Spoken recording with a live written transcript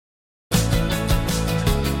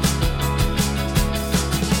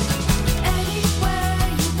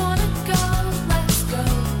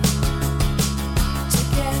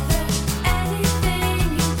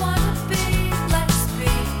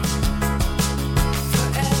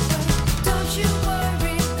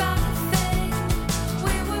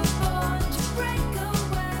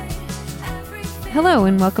Hello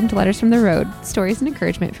and welcome to Letters from the Road, stories and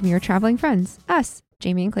encouragement from your traveling friends, us,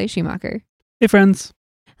 Jamie and Clay Schumacher. Hey friends.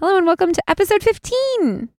 Hello and welcome to episode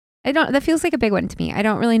 15. That feels like a big one to me. I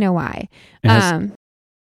don't really know why. It has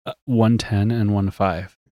 110 and 15,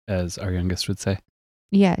 as our youngest would say.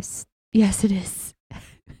 Yes. Yes, it is.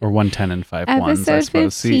 Or 110 and 5 Episode ones, I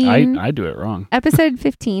suppose. 15. See, I do it wrong. Episode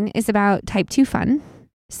 15 is about type 2 fun.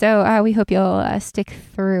 So we hope you'll stick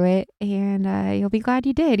through it and you'll be glad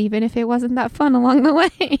you did, even if it wasn't that fun along the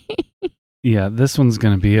way. Yeah, this one's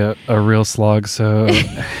going to be a real slog, so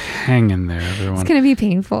hang in there, everyone. It's going to be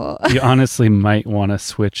painful. You honestly might want to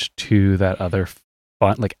switch to that other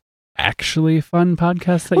fun, actually fun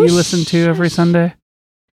podcast that you listen to every Sunday.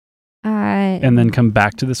 And then come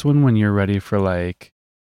back to this one when you're ready for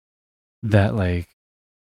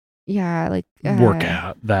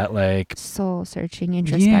workout, that soul searching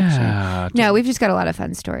introspection. Yeah. No, we've just got a lot of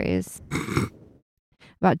fun stories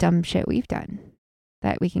about dumb shit we've done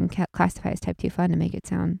that we can classify as type 2 fun to make it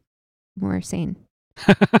sound more sane.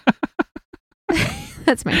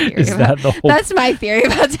 That's my theory. That's my theory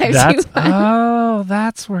about type 2 fun. Oh,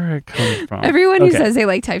 that's where it comes from. Everyone who says they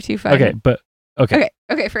like type 2 fun. Okay.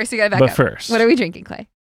 First, we gotta back up. First, what are we drinking, Clay?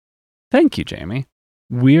 Thank you, Jamie.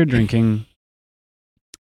 We are drinking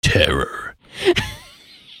Terror,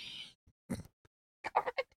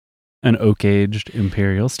 an oak-aged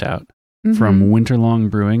imperial stout from Winterlong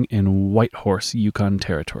Brewing in Whitehorse, Yukon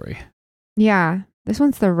Territory. Yeah, this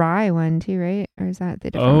one's the rye one too, right? Or is that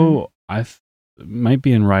the different one? It might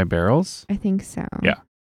be in rye barrels. I think so. Yeah.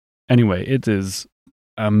 Anyway, it is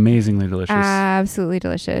amazingly delicious. Absolutely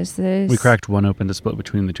delicious. We cracked one open to split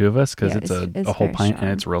between the two of us because it's a whole pint strong. and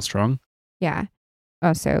it's real strong. Yeah.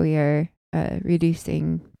 Also, we are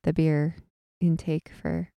reducing the beer intake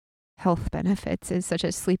for health benefits, such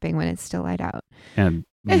as sleeping when it's still light out. And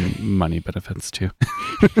money benefits too.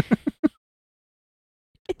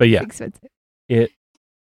 But yeah, expensive. It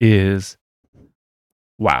is,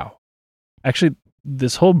 wow. Actually,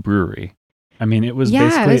 this whole brewery, I mean, it was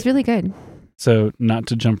basically... it was really good. So not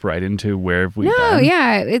to jump right into where we've been. No,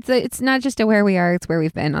 yeah. It's not just a where we are, it's where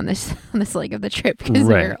we've been on this leg of the trip because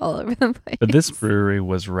we're all over the place. But this brewery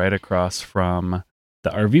was right across from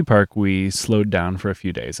the RV park we slowed down for a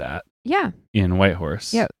few days at. Yeah. In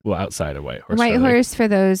Whitehorse. Yep. Well, outside of Whitehorse. Whitehorse, for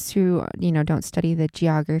those who, don't study the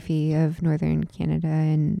geography of northern Canada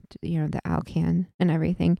and, the Alcan and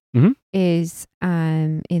everything, is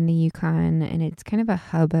in the Yukon, and it's kind of a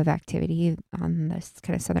hub of activity on this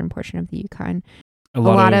kind of southern portion of the Yukon. A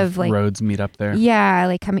lot of roads meet up there. Yeah,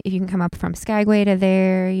 if you can come up from Skagway to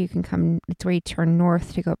there, you can come, it's where you turn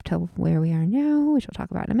north to go up to where we are now, which we'll talk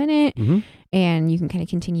about in a minute. Mm-hmm. And you can kind of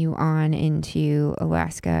continue on into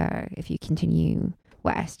Alaska if you continue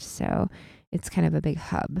west. So it's kind of a big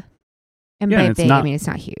hub. And by big, I mean, it's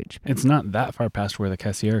not huge. It's not that far past where the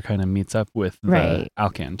Cassiar kind of meets up with the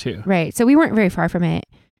Alcan too. Right. So we weren't very far from it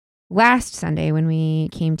last Sunday when we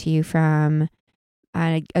came to you from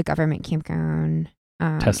a government campground.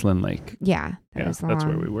 Teslin Lake. Yeah. That's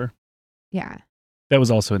where we were. Yeah. That was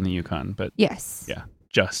also in the Yukon, but yes. Yeah.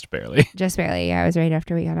 Just barely. Just barely. Yeah. It was right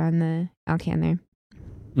after we got on the Alcan there.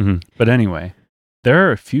 Mm-hmm. But anyway, there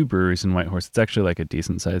are a few breweries in Whitehorse. It's actually like a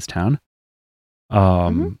decent sized town.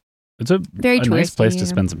 It's a nice place to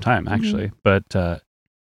spend some time, actually. But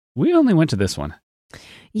we only went to this one.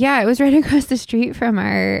 Yeah. It was right across the street from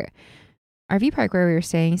our RV park where we were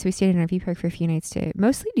staying. So we stayed in an RV park for a few nights to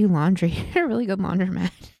mostly do laundry. A really good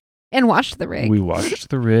laundromat. And washed the rig. We washed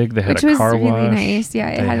the rig. They had which a car was really wash. Nice.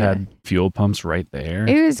 Yeah, they had fuel pumps right there.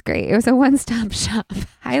 It was great. It was a one-stop shop.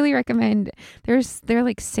 Highly recommend. There are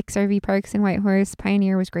like 6 RV parks in Whitehorse.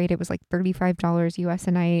 Pioneer was great. It was like $35 US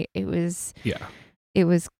a night. It was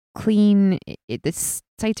clean. The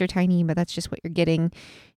sites are tiny, but that's just what you're getting.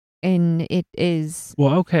 And it is.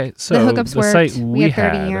 Well, okay. So the hookups worked. Site we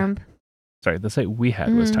had 30 amp. Sorry, the site we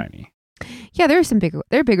had was tiny. Yeah, there are some big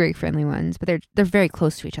rig friendly ones, but they're very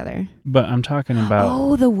close to each other. But I'm talking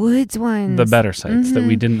about the woods ones, the better sites that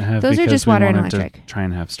we didn't have. Those because are just we water and wanted electric. To try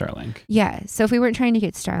and have Starlink. Yeah, so if we weren't trying to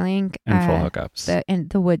get Starlink and full hookups,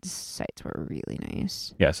 the woods sites were really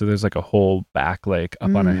nice. Yeah, so there's like a whole back lake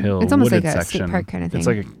up on a hill. It's almost like a section. state park kind of thing. It's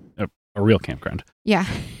like a real campground. Yeah,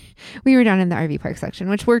 we were down in the RV park section,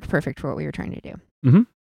 which worked perfect for what we were trying to do. Mm-hmm.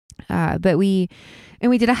 But we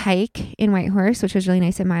did a hike in Whitehorse, which was really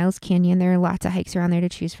nice at Miles Canyon. There are lots of hikes around there to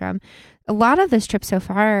choose from. A lot of this trip so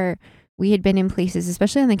far, we had been in places,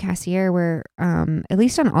 especially on the Cassiar, where at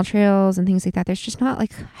least on all trails and things like that, there's just not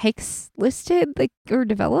like hikes listed or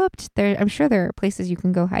developed. I'm sure there are places you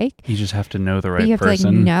can go hike. You just have to know the right person. You have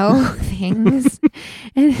person. to know things.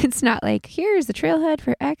 And it's not like, here's the trailhead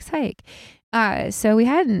for X hike. So we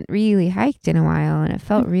hadn't really hiked in a while, and it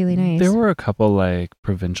felt really nice. There were a couple like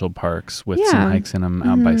provincial parks with some hikes in them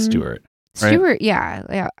out by Stewart. Right? Stewart,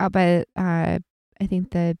 yeah, out by I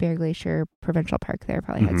think the Bear Glacier Provincial Park there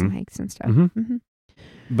probably had some hikes and stuff.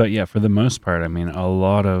 But yeah, for the most part, I mean, a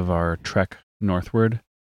lot of our trek northward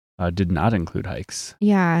did not include hikes.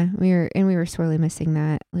 Yeah, we were sorely missing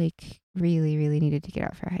that. Like, really, really needed to get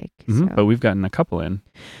out for a hike. So. But we've gotten a couple in.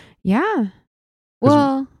 Yeah.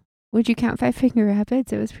 Well, would you count Five Finger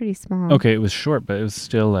Rapids? It was pretty small. Okay, it was short, but it was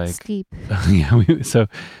still like steep. Yeah. So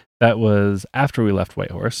that was after we left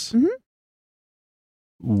Whitehorse.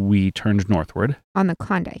 We turned northward on the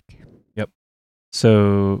Klondike. Yep.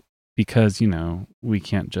 So because we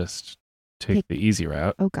can't just take the easy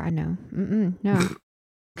route. Oh God, no. No.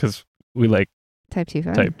 Because we like Type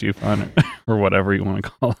 2 fun or whatever you want to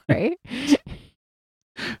call it.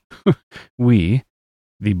 Right? We,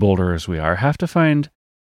 the boulderers we are, have to find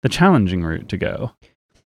the challenging route to go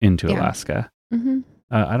into Alaska.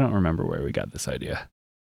 I don't remember where we got this idea.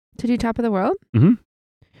 To do Top of the World? I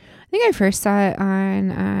think I first saw it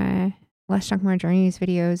on Les Junk More Journeys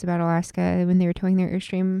videos about Alaska when they were towing their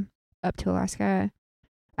Airstream up to Alaska.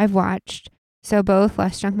 I've watched, so both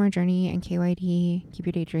Les Junk More Journey and KYD, Keep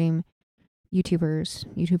Your Daydream,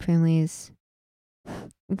 YouTube families,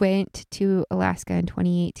 went to Alaska in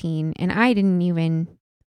 2018, and I didn't even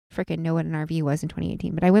freaking know what an RV was in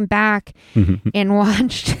 2018, but I went back and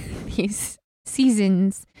watched these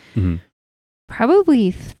seasons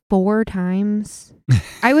probably 4 times.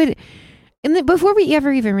 I would, before we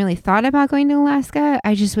ever even really thought about going to Alaska,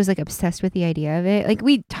 I just was like obsessed with the idea of it. Like,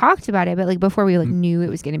 we talked about it, but like before we like knew it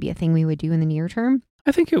was going to be a thing we would do in the near term.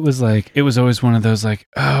 I think it was always one of those like,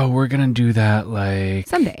 oh, we're going to do that like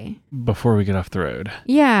someday before we get off the road.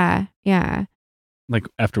 Yeah. Like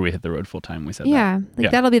after we hit the road full time, we said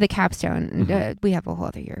that'll be the capstone. We have a whole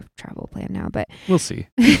other year of travel planned now, but we'll see.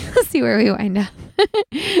 We'll see where we wind up.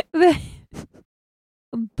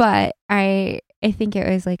 But I think it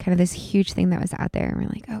was like kind of this huge thing that was out there, and we're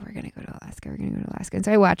like, oh, we're gonna go to Alaska. And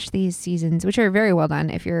so I watched these seasons, which are very well done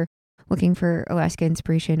if you're looking for Alaska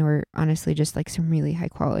inspiration, or honestly just like some really high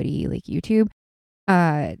quality like YouTube.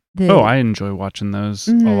 I enjoy watching those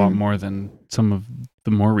a lot more than some of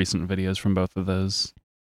the more recent videos from both of those.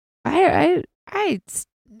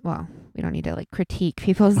 Well, we don't need to like critique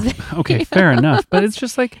people's. Okay, fair enough. But it's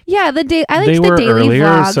just like I liked the daily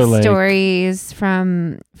vlog stories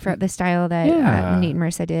from the style that Nate and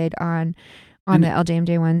Marissa did on the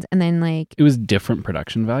LJMJ ones, and then like it was different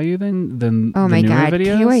production value than oh my god,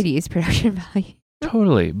 videos. KYD's production value.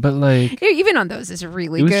 Totally, but like even on those is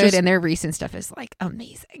really good, and their recent stuff is like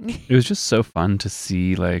amazing. It was just so fun to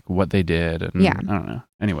see like what they did, and I don't know.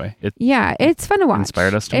 Anyway, it's fun to watch.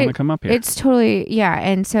 Inspired us to want to come up here. It's totally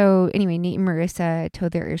and so anyway, Nate and Marissa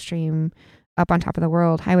towed their Airstream up on Top of the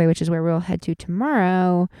World Highway, which is where we'll head to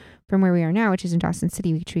tomorrow from where we are now, which is in Dawson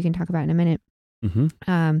City, which we can talk about in a minute.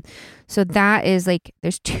 So that is like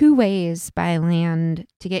there's 2 ways by land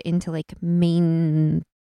to get into like main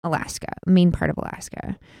part of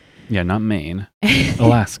Alaska. Yeah, not Maine,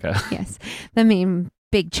 Alaska. Yes, the main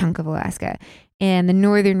big chunk of Alaska. And the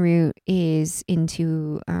northern route is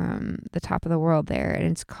into the Top of the World there, and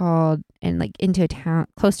it's called, and like into a town,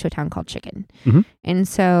 close to a town called Chicken. And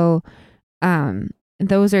so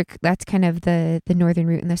that's kind of the northern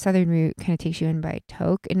route, and the southern route kind of takes you in by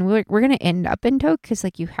Tok. And we're going to end up in Tok because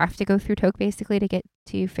like you have to go through Tok basically to get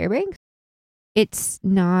to Fairbanks. It's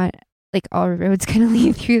not like all roads kind of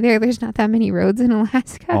lead through there. There's not that many roads in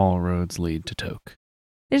Alaska. All roads lead to Tok.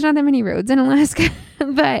 There's not that many roads in Alaska,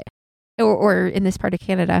 but or in this part of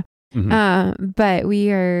Canada. But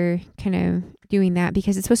we are kind of doing that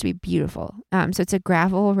because it's supposed to be beautiful. So it's a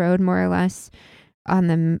gravel road more or less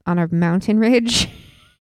on a mountain ridge.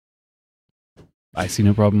 I see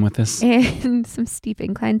no problem with this. And some steep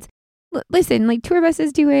inclines. Listen, like tour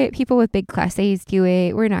buses do it. People with big Class A's do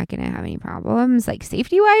it. We're not going to have any problems, like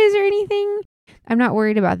safety-wise or anything. I'm not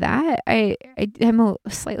worried about that. I am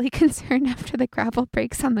slightly concerned after the gravel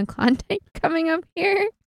breaks on the Klondike coming up here.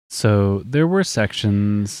 So there were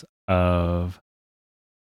sections of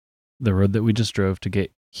the road that we just drove to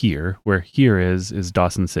get here, where here is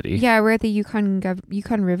Dawson City. Yeah, we're at the Yukon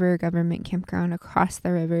River Government Campground across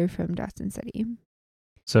the river from Dawson City.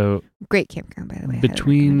 So great campground, by the way.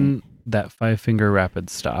 Between that Five Finger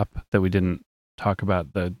Rapids stop that we didn't talk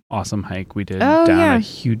about, the awesome hike we did down a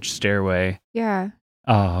huge stairway. Yeah.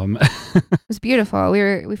 It was beautiful.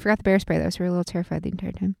 We forgot the bear spray though, so we were a little terrified the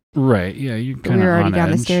entire time. Right. Yeah. You kind of we were already down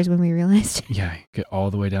the stairs when we realized. Yeah. You get all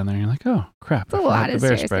the way down there and you're like, oh crap. It's a lot of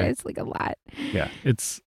stairs. It's like a lot. Yeah.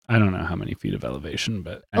 I don't know how many feet of elevation,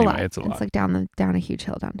 but anyway, it's a lot. It's like down a huge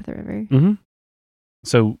hill down to the river. Mm-hmm.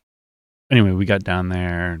 So anyway, we got down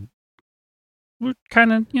there. We're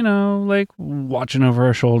kind of, like watching over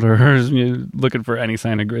our shoulders, looking for any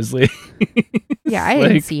sign of grizzly. Yeah, I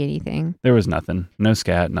didn't see anything. There was nothing. No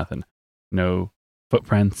scat, nothing. No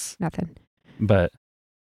footprints. Nothing. But,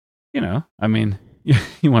 I mean,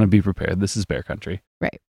 you want to be prepared. This is bear country.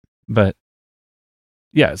 Right. But,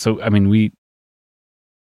 yeah, so, I mean, we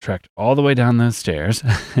trekked all the way down those stairs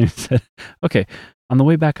and said, okay, on the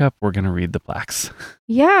way back up, we're going to read the plaques.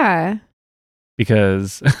 Yeah.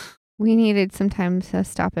 Because we needed some time to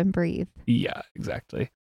stop and breathe. Yeah, exactly.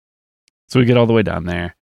 So we get all the way down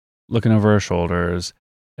there, looking over our shoulders,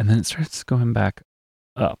 and then it starts going back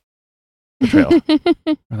up the trail.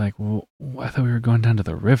 We're like, well, I thought we were going down to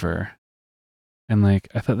the river. And like,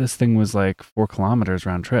 I thought this thing was like 4 kilometers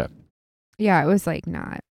round trip. Yeah, it was like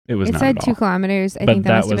not. It was it not said at 2 all. kilometers. I think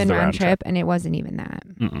that must have been round trip, and it wasn't even that.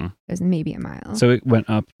 Mm-mm. It was maybe a mile. So it went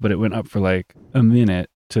up, but it went up for like a minute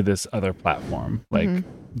to this other platform, like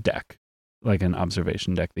deck, like an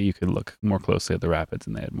observation deck that you could look more closely at the rapids,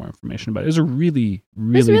 and they had more information about it. It was a really,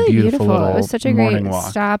 really, beautiful little It was such a morning great walk.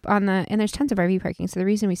 stop and there's tons of RV parking. So the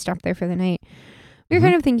reason we stopped there for the night, we were Mhm.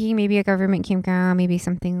 kind of thinking maybe a government campground, maybe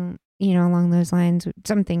something, along those lines,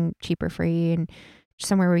 something cheaper, free, and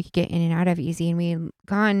somewhere where we could get in and out of easy. And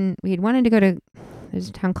we had wanted to go to, there's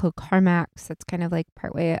a town called Carmax that's kind of like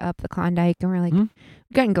partway up the Klondike, and we're like, we'd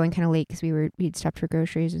gotten going kind of late because we'd stopped for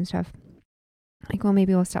groceries and stuff. Like, well,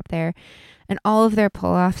 maybe we'll stop there. And all of their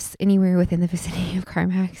pull-offs anywhere within the vicinity of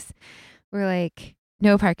Carmax were like,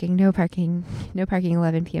 no parking,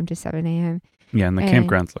 11 p.m. to 7 a.m. Yeah, and the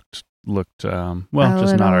campgrounds looked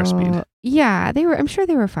just not our speed. Yeah, I'm sure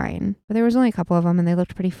they were fine, but there was only a couple of them, and they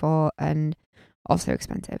looked pretty full and also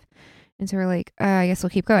expensive. And so we're like, I guess we'll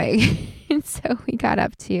keep going. And so we got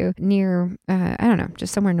up to near, I don't know,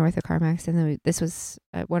 just somewhere north of Carmax. And then this was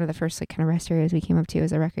one of the first like kind of rest areas we came up to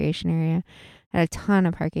as a recreation area. Had a ton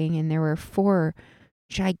of parking, and there were 4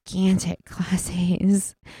 gigantic Class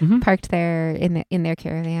A's parked there in their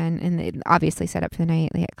caravan, and they obviously set up for the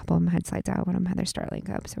night. They had a couple of them had slides out, one of them had their Starlink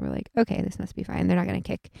up. So we're like, okay, this must be fine. They're not going to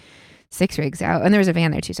kick 6 rigs out, and there was a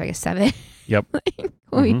van there too, so I guess 7. Yep.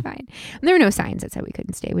 We'll be fine. And there were no signs that said we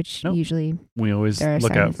couldn't stay, which usually we always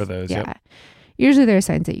look out for those. Yeah, yep. Usually there are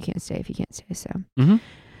signs that you can't stay if you can't stay. So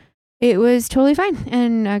it was totally fine,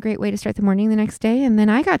 and a great way to start the morning the next day. And then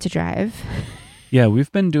I got to drive. Yeah,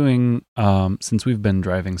 we've been doing since we've been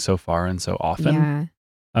driving so far and so often.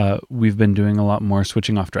 Yeah. We've been doing a lot more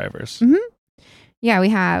switching off drivers. Yeah, we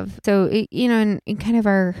have. So in kind of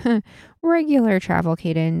our regular travel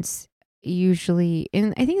cadence, usually,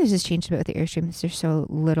 and I think this has changed a bit with the Airstream. There's so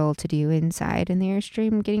little to do inside in the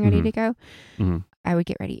Airstream getting ready to go. I would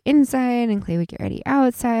get ready inside, and Clay would get ready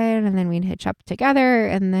outside, and then we'd hitch up together,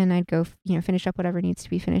 and then I'd go finish up whatever needs to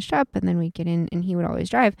be finished up, and then we'd get in, and he would always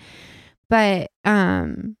drive. But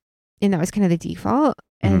and that was kind of the default.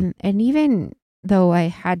 And even though I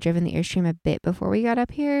had driven the Airstream a bit before we got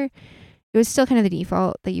up here, it was still kind of the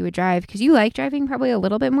default that you would drive, because you like driving probably a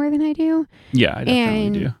little bit more than I do. Yeah, I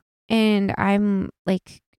definitely do. And I'm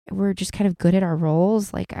like, we're just kind of good at our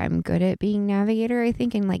roles. Like, I'm good at being navigator, I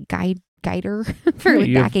think, and like guider for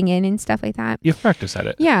backing in and stuff like that. You've practiced at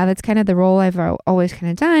it. Yeah, that's kind of the role I've always kind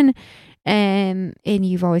of done. And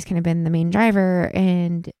you've always kind of been the main driver,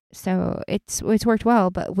 and so it's worked well.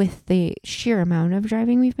 But with the sheer amount of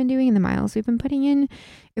driving we've been doing and the miles we've been putting in,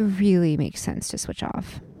 it really makes sense to switch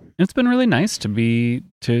off. It's been really nice to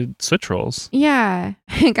switch roles. Yeah,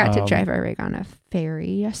 I got to drive our rig on a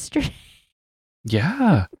ferry yesterday.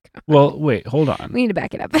 Yeah. Well, wait, hold on. We need to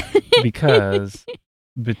back it up. Because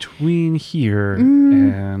between here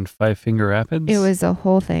and Five Finger Rapids, it was a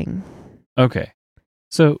whole thing. Okay.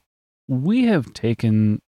 So we have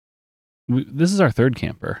taken, this is our 3rd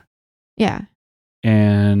camper. Yeah.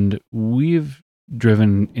 And we've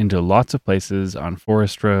driven into lots of places on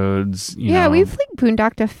forest roads. We've like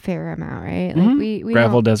boondocked a fair amount, right? Like we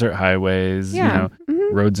gravel desert highways,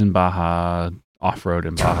 roads in Baja, off-road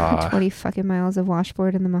in Baja. 20 fucking miles of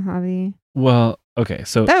washboard in the Mojave. Well, okay,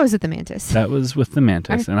 so that was with the Mantis. That was with the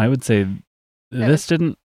Mantis, and I would say this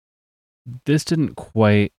didn't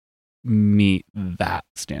quite meet that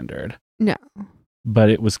standard. No.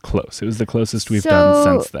 But it was close. It was the closest we've done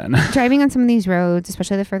since then. Driving on some of these roads,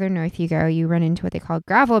 especially the further north you go, you run into what they call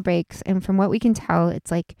gravel breaks. And from what we can tell,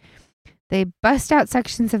 it's like they bust out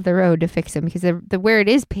sections of the road to fix them, because the where it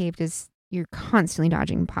is paved is you're constantly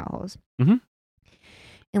dodging potholes. And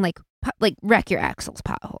like wreck your axles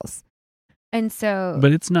potholes. And so...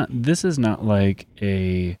 But this is not like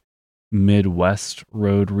a Midwest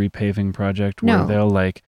road repaving project where they'll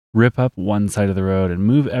like rip up one side of the road and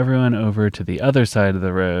move everyone over to the other side of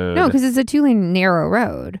the road. No, because it's a 2-lane narrow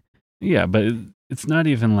road. Yeah, but it's not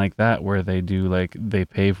even like that where they do like they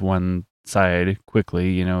pave one side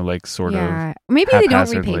quickly, you know, like sort of. Maybe they don't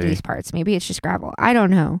repave these parts. Maybe it's just gravel. I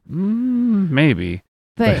don't know. Maybe.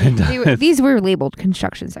 But these were labeled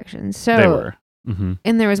construction sections. So they were. Mm-hmm.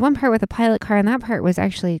 And there was one part with a pilot car, and that part was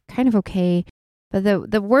actually kind of okay. But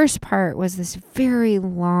the worst part was this very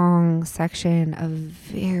long section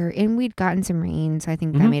and we'd gotten some rain, so I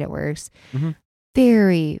think that made it worse.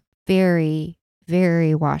 Very, very,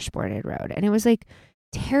 very washboarded road. And it was like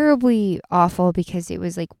terribly awful because it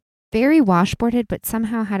was like very washboarded, but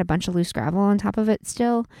somehow had a bunch of loose gravel on top of it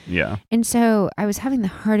still. Yeah. And so I was having the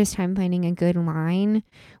hardest time finding a good line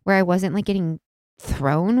where I wasn't like getting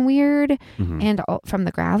thrown weird and from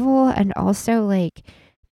the gravel, and also like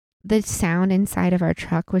the sound inside of our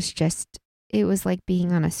truck was just, it was like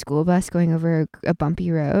being on a school bus going over a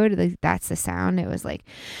bumpy road. Like, that's the sound. It was like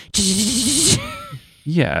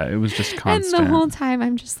yeah, it was just constant. And the whole time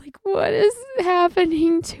I'm just like, what is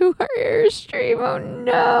happening to our Airstream? Oh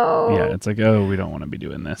no. Yeah, it's like, oh, we don't want to be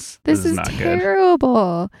doing this. This is not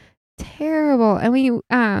terrible. Good. Terrible. And we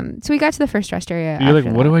so we got to the first rest area. You're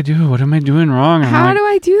like, what do I do? What am I doing wrong? How do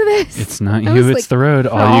I do this? It's not you, it's like the road.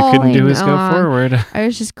 All you can do is go forward. I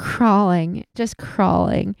was just crawling.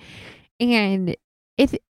 And I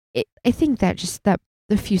think that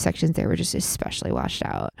the few sections there were just especially washed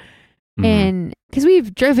out. And because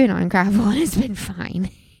we've driven on gravel and it's been fine.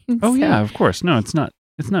 Yeah, of course. No, it's not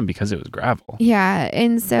because it was gravel. Yeah.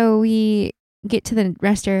 And so we get to the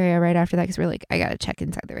rest area right after that because we're like, I gotta check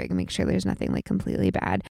inside the rig and make sure there's nothing like completely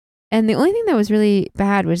bad. And the only thing that was really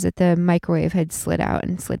bad was that the microwave had slid out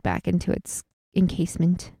and slid back into its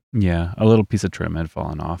encasement. Yeah, a little piece of trim had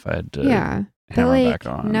fallen off. I had to hammer back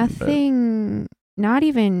on. Nothing. Not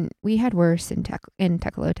even. We had worse in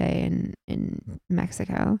Tecolote and in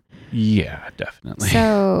Mexico. Yeah, definitely.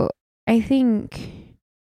 So I think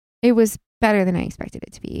it was better than I expected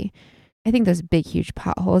it to be. I think those big, huge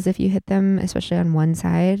potholes, if you hit them, especially on one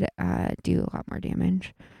side, do a lot more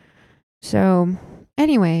damage. So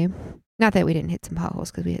anyway, not that we didn't hit some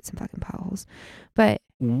potholes because we hit some fucking potholes, but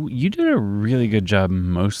you did a really good job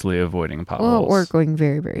mostly avoiding potholes. Or going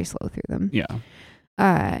very, very slow through them. Yeah.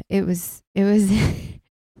 It was the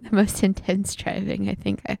most intense driving I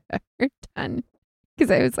think I've ever done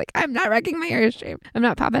because I was like, I'm not wrecking my Airstream. I'm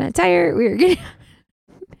not popping a tire. We're getting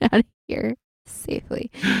out of here safely.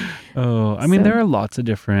 Oh, I mean, there are lots of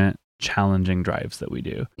different challenging drives that we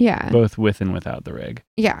do. Yeah. Both with and without the rig.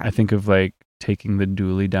 Yeah. I think of like taking the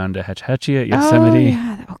dually down to Hetch Hetchy at Yosemite. Oh,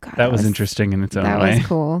 yeah. Oh, God. That was interesting in its own way. That was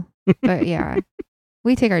cool. But yeah,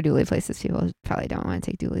 we take our dually places. People probably don't want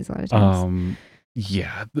to take dualies a lot of times.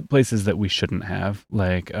 Yeah, the places that we shouldn't have,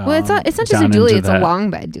 like. Well, it's not just a dually; it's a long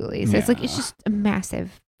bed dually. So it's just a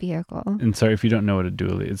massive vehicle. And sorry if you don't know what a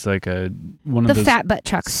dually. It's like one of the those fat butt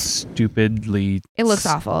trucks. Stupidly. It looks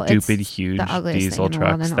awful. Stupid, it's huge the diesel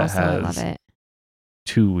trucks and that also, I love has it.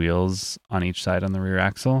 2 wheels on each side on the rear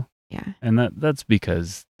axle. Yeah, and that's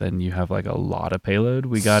because then you have like a lot of payload.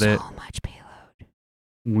 We got so much payload.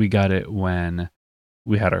 We got it when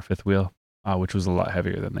we had our 5th wheel, which was a lot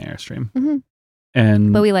heavier than the Airstream.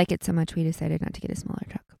 But we like it so much, we decided not to get a smaller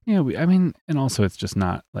truck. Yeah, and also it's just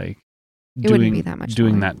not like it wouldn't be that much.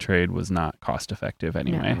 Doing that trade was not cost effective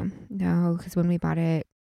anyway. No, because when we bought it,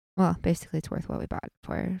 well, basically it's worth what we bought it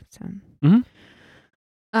for. So, so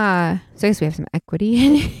I guess we have some equity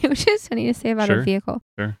in it, which is funny to say about a vehicle.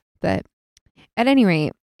 Sure. But at any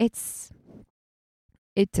rate, it's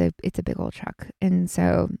a big old truck, and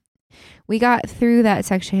so we got through that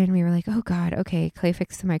section. We were like, oh God, okay, Clay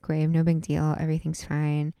fixed the microwave, no big deal, everything's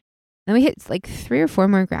fine. Then we hit like 3 or 4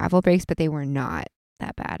 more gravel breaks, but they were not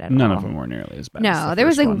that bad at all. None of them were nearly as bad. No, there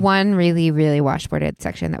was like one really, really washboarded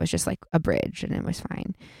section that was just like a bridge, and it was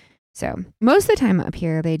fine. So most of the time up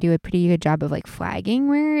here, they do a pretty good job of like flagging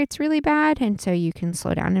where it's really bad, and so you can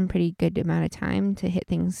slow down in pretty good amount of time to hit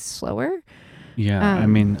things slower. Yeah, I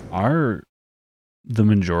mean, the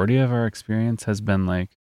majority of our experience has been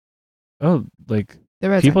like,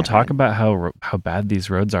 people talk about how bad these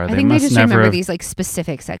roads are. I think they just remember these like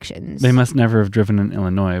specific sections. They must never have driven in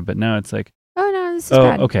Illinois, but now it's like, oh no, this is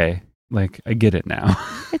bad. Okay, like I get it now.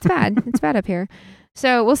 It's bad. It's bad up here.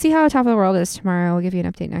 So we'll see how top of the world is tomorrow. We'll give you an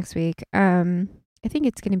update next week. I think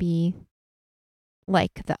it's going to be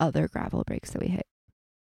like the other gravel breaks that we hit,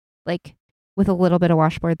 like with a little bit of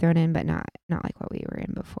washboard thrown in, but not like what we were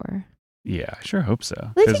in before. Yeah, I sure hope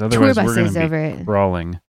so. Because otherwise we're going to be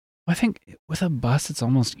crawling. I think with a bus, it's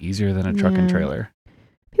almost easier than a truck and trailer.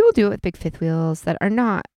 People do it with big 5th wheels that are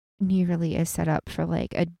not nearly as set up for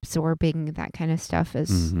like absorbing that kind of stuff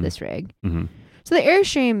as this rig. Mm-hmm. So the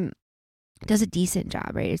Airstream does a decent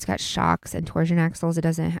job, right? It's got shocks and torsion axles. It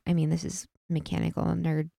doesn't, I mean, this is mechanical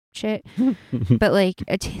nerd shit, but like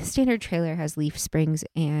a standard trailer has leaf springs,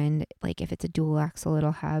 and like if it's a dual axle,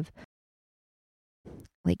 it'll have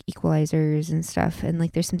like equalizers and stuff, and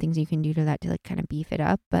like there's some things you can do to that to like kind of beef it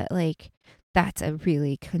up, but like that's a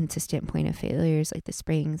really consistent point of failures, like the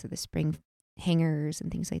springs or the spring hangers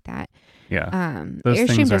and things like that. Yeah. Those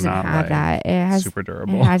Airstream doesn't have like that. It has super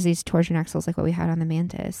durable. It has these torsion axles like what we had on the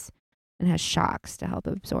Mantis, and has shocks to help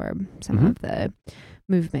absorb some of the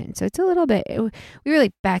movement. So it's a little bit. We were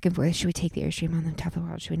like back and forth. Should we take the Airstream on the top of the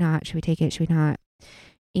world? Should we not? Should we take it? Should we not?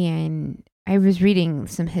 And I was reading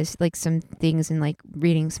some things and like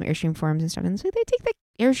reading some Airstream forums and stuff, and so they take the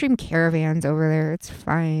Airstream caravans over there. It's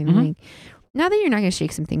fine. Like, not that you're not gonna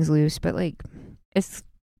shake some things loose, but like it's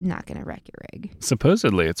not gonna wreck your rig.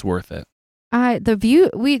 Supposedly, it's worth it. The view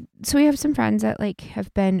we have some friends that like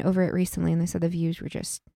have been over it recently, and they said the views were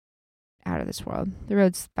just out of this world. The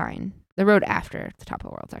road's fine. The road after the top of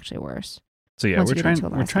the world's actually worse. So yeah, we're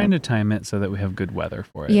trying to time it so that we have good weather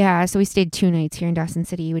for it. Yeah, so we stayed 2 nights here in Dawson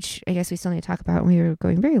City, which I guess we still need to talk about. We were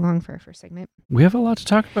going very long for our first segment. We have a lot to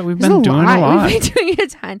talk about. We've been doing a lot. We've been doing a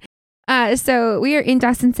ton. So we are in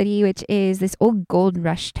Dawson City, which is this old gold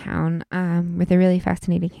rush town with a really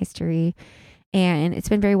fascinating history, and it's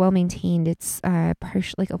been very well maintained. It's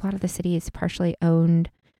like a lot of the city is partially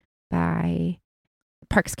owned by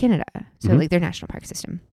Parks Canada, so like their national park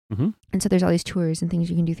system. And so there's all these tours and things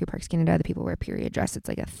you can do through Parks Canada. The people wear period dress. It's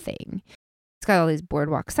like a thing. It's got all these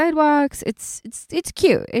boardwalk sidewalks. It's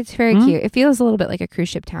cute. It's very cute. It feels a little bit like a cruise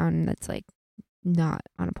ship town that's like not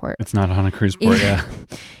on a port. It's not on a cruise port, yeah.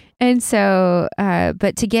 And so,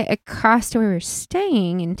 but to get across to where we're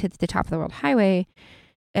staying and to the top of the world highway,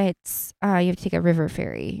 it's you have to take a river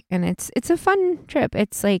ferry, and it's a fun trip.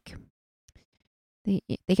 It's like they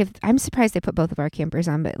give. I'm surprised they put both of our campers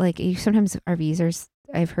on, but like sometimes RVs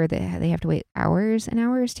I've heard that they have to wait hours and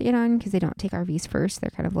hours to get on because they don't take RVs first. They're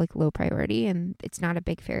kind of like low priority, and it's not a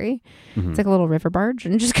big ferry. It's like a little river barge,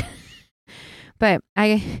 and just. But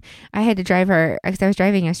I had to drive because I was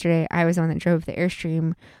driving yesterday. I was the one that drove the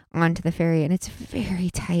Airstream onto the ferry, and it's very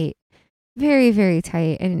tight, very, very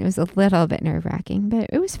tight. And it was a little bit nerve wracking, but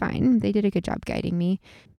it was fine. They did a good job guiding me.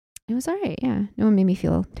 It was all right. Yeah. No one made me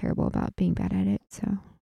feel terrible about being bad at it. So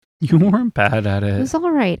you weren't bad at it. It was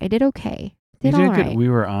all right. I did okay. You did good. We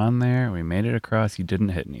were on there. We made it across. You didn't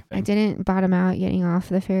hit anything. I didn't bottom out getting off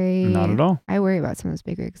the ferry. Not at all. I worry about some of those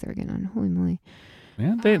big rigs that were getting on. Holy moly.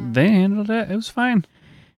 Yeah, they handled it. It was fine.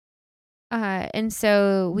 And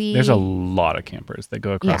so there's a lot of campers that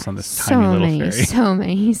go across on this tiny little ferry.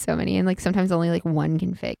 So many. And like sometimes only like one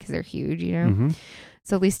can fit because they're huge, you know?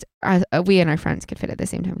 So at least we and our friends could fit at the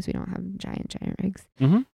same time because we don't have giant rigs.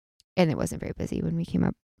 And it wasn't very busy when we came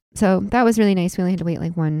up. So that was really nice. We only had to wait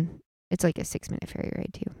like it's like a 6-minute ferry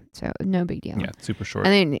ride too. So no big deal. Yeah, super short.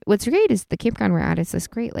 And then what's great is the campground we're at is this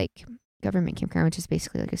great like government campground, which is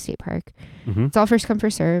basically like a state park. It's all first come,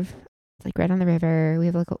 first serve. It's like right on the river. We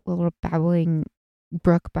have like a little babbling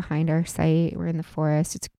brook behind our site. We're in the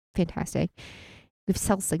forest. It's fantastic. We have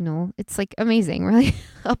cell signal. It's like amazing. We're like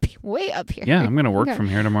way up here. Yeah, I'm going to work from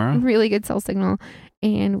here tomorrow. Really good cell signal.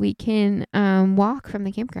 And we can walk from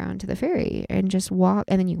the campground to the ferry and just walk.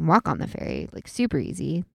 And then you can walk on the ferry, like super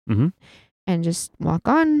easy. And just walk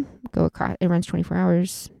on, go across. It runs 24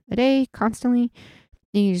 hours a day, constantly.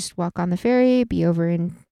 And you just walk on the ferry, be over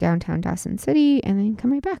in downtown Dawson City, and then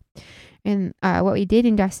come right back. And what we did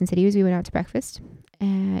in Dawson City was we went out to breakfast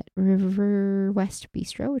at River West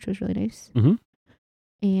Bistro, which was really nice.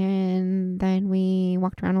 And then we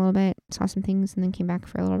walked around a little bit, saw some things, and then came back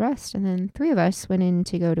for a little rest. And then 3 of us went in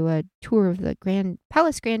to go to a tour of the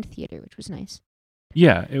Palace Grand Theater, which was nice.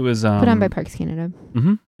 Yeah, it was put on by Parks Canada.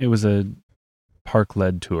 It was a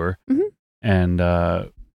park-led tour,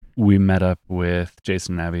 and we met up with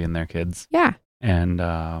Jason and Abby and their kids. Yeah. And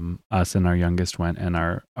us and our youngest went, and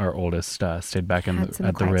our oldest stayed back at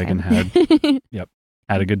the rig and had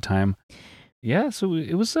had a good time. Yeah, so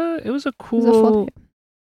it was a cool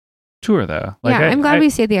tour though. Like, yeah, I'm glad we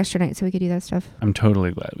stayed the extra night so we could do that stuff. I'm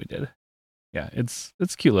totally glad we did. Yeah, it's a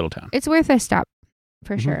cute little town. It's worth a stop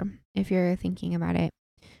for sure if you're thinking about it.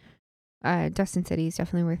 Dawson City is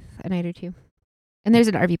definitely worth a night or two. And there's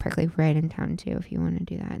an RV park like right in town too if you want to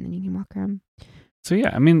do that, and then you can walk around. So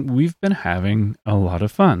yeah, I mean, we've been having a lot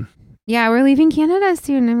of fun. Yeah, we're leaving Canada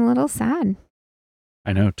soon. I'm a little sad.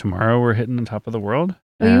 I know. Tomorrow we're hitting the top of the world.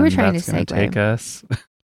 Well, you were trying to segue.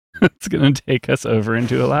 It's going to take us over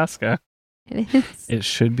into Alaska. It is. It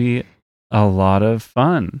should be a lot of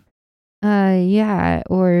fun. Yeah.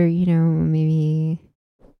 Or, maybe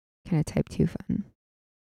kind of type 2 fun.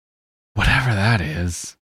 Whatever that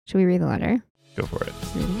is. Should we read the letter? Go for it.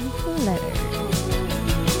 Read the letter.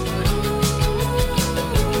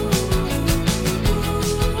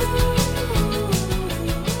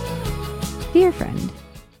 Dear friend,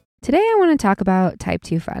 today I want to talk about type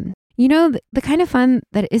 2 fun. The kind of fun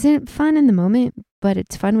that isn't fun in the moment, but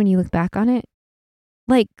it's fun when you look back on it.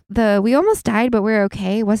 Like we almost died, but we're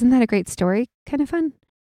okay. Wasn't that a great story kind of fun?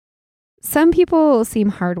 Some people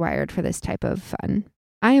seem hardwired for this type of fun.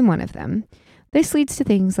 I am one of them. This leads to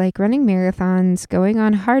things like running marathons, going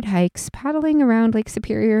on hard hikes, paddling around Lake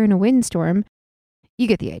Superior in a windstorm. You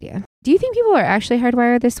get the idea. Do you think people are actually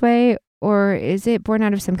hardwired this way, or is it born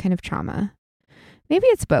out of some kind of trauma? Maybe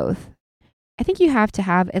it's both. I think you have to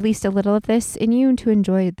have at least a little of this in you to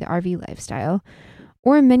enjoy the RV lifestyle,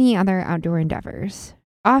 or many other outdoor endeavors.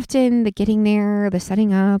 Often the getting there, the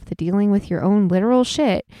setting up, the dealing with your own literal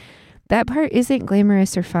shit, that part isn't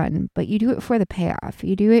glamorous or fun, but you do it for the payoff.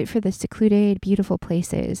 You do it for the secluded, beautiful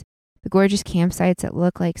places, the gorgeous campsites that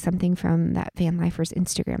look like something from that van lifer's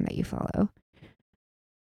Instagram that you follow.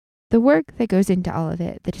 The work that goes into all of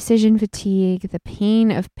it, the decision fatigue, the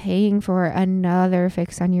pain of paying for another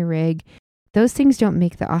fix on your rig, those things don't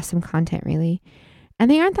make the awesome content really.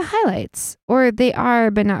 And they aren't the highlights, or they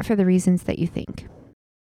are, but not for the reasons that you think.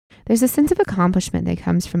 There's a sense of accomplishment that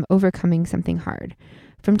comes from overcoming something hard,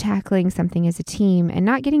 from tackling something as a team and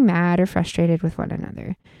not getting mad or frustrated with one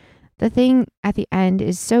another. The thing at the end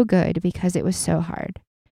is so good because it was so hard.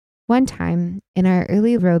 One time, in our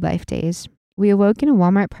early road life days, we awoke in a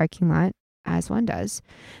Walmart parking lot, as one does,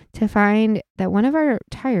 to find that one of our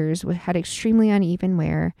tires had extremely uneven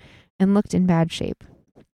wear and looked in bad shape.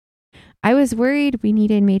 I was worried we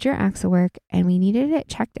needed major axle work and we needed it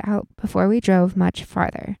checked out before we drove much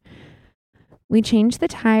farther. We changed the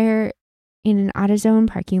tire in an AutoZone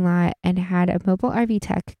parking lot and had a mobile RV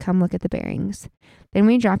tech come look at the bearings. Then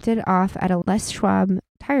we dropped it off at a Les Schwab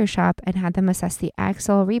tire shop and had them assess the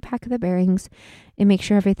axle, repack the bearings, and make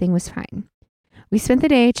sure everything was fine. We spent the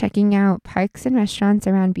day checking out parks and restaurants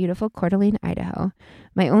around beautiful Coeur d'Alene, Idaho.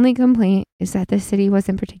 My only complaint is that the city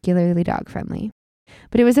wasn't particularly dog-friendly.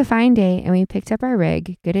 But it was a fine day, and we picked up our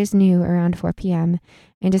rig, good as new, around 4 p.m.,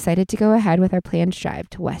 and decided to go ahead with our planned drive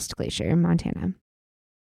to West Glacier, Montana.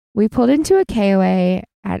 We pulled into a KOA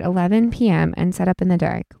at 11 p.m. and set up in the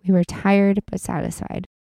dark. We were tired but satisfied.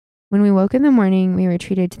 When we woke in the morning, we were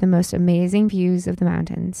treated to the most amazing views of the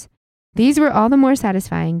mountains. These were all the more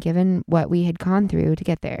satisfying given what we had gone through to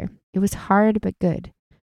get there. It was hard but good.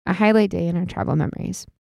 A highlight day in our travel memories.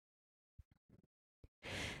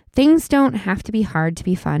 Things don't have to be hard to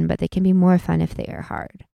be fun, but they can be more fun if they are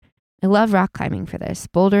hard. I love rock climbing for this.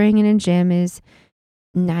 Bouldering in a gym is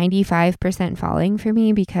 95% falling for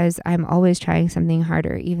me because I'm always trying something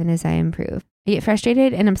harder even as I improve. I get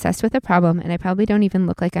frustrated and obsessed with a problem, and I probably don't even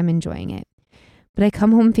look like I'm enjoying it. But I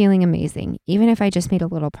come home feeling amazing, even if I just made a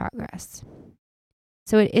little progress.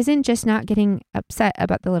 So it isn't just not getting upset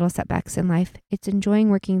about the little setbacks in life, it's enjoying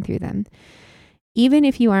working through them. Even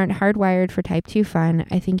if you aren't hardwired for type 2 fun,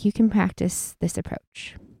 I think you can practice this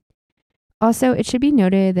approach. Also, it should be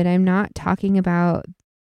noted that I'm not talking about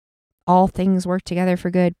all things work together for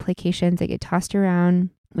good placations that get tossed around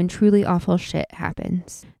when truly awful shit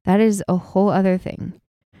happens. That is a whole other thing.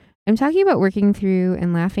 I'm talking about working through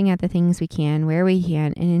and laughing at the things we can, where we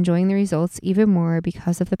can, and enjoying the results even more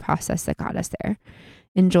because of the process that got us there.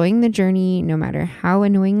 Enjoying the journey, no matter how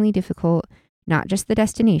annoyingly difficult, not just the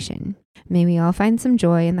destination. May we all find some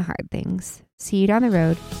joy in the hard things. See you down the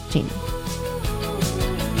road, Jamie.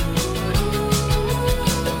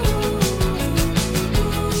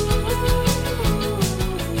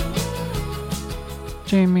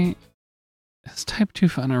 Jamie, is type 2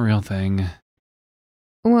 fun a real thing?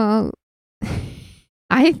 Well,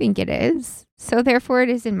 I think it is. So therefore it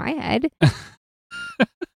is in my head.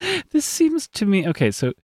 This seems to me... Okay.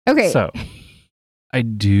 So I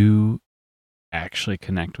do actually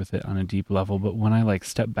connect with it on a deep level, but when I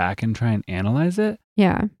step back and try and analyze it,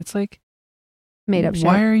 yeah, it's like made up shit.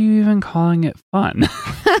 Why are you even calling it fun?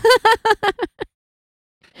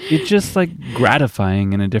 It's just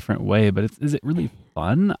gratifying in a different way, but is it really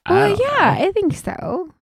fun? Well, yeah, I think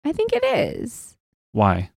so. I think it is.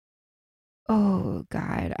 Why? Oh,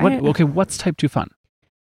 God. What's type 2 fun?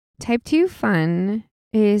 Type 2 fun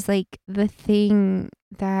is the thing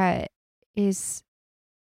that is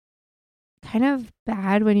kind of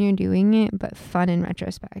bad when you're doing it, but fun in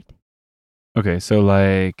retrospect. Okay, so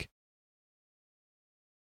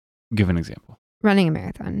give an example. Running a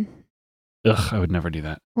marathon. Ugh, I would never do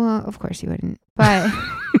that. Well, of course you wouldn't, but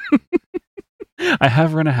I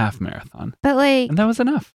have run a half marathon. But like, and that was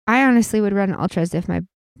enough. I honestly would run ultras if I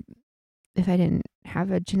didn't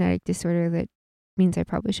have a genetic disorder that means I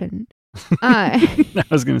probably shouldn't. I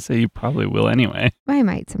was going to say you probably will anyway. I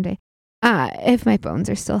might someday. If my bones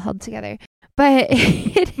are still held together. But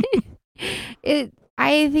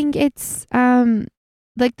I think it's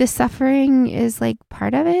like the suffering is like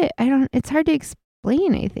part of it. It's hard to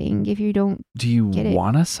explain, I think, if you don't. Do you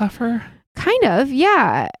want to suffer? Kind of,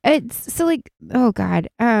 yeah. It's so like, oh God.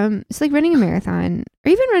 It's like running a marathon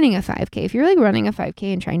or even running a 5K. If you're like running a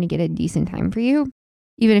 5K and trying to get a decent time for you,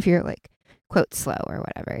 even if you're like quote slow or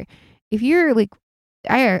whatever, if you're like,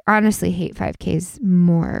 I honestly hate 5Ks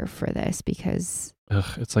more for this because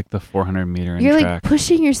it's like the 400 meter you're track. Like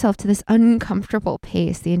pushing yourself to this uncomfortable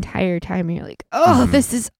pace the entire time. And you're like, oh,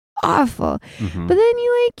 this is awful. But then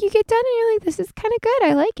you get done and you're like, this is kind of good.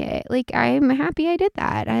 I like it. Like, I'm happy I did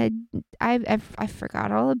that. I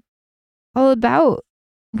forgot all about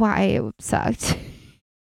why it sucked.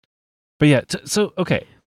 But yeah, so okay.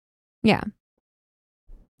 Yeah.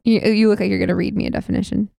 You look like you're gonna read me a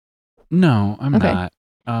definition. No, I'm not.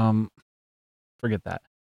 Forget that.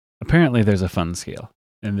 Apparently, there's a fun scale,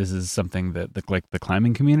 and this is something that the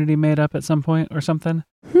climbing community made up at some point or something.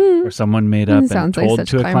 Or someone made up and told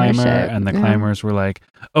to a climber, and the climbers were like,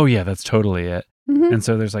 oh yeah, that's totally it. And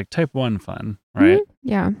so there's like type 1 fun, right?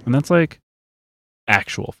 Yeah. And that's like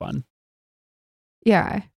actual fun.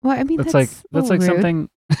 Yeah. Well, I mean, that's like rude. something.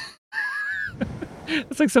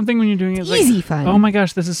 It's like something when you're doing it, it's easy like, fun. Oh my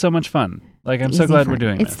gosh, this is so much fun. Like, I'm so glad we're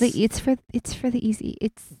doing this. It's for the easy.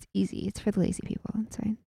 It's easy. It's for the lazy people. It's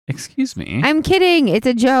fine. Excuse me. I'm kidding. It's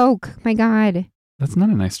a joke. My God. That's not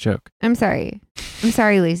a nice joke. I'm sorry. I'm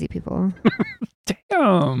sorry, lazy people.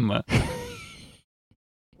 Damn.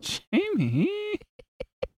 Jamie.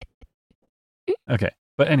 Okay.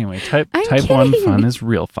 But anyway, type 1 fun is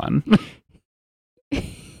real fun.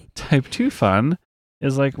 Type 2 fun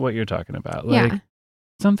is like what you're talking about. Like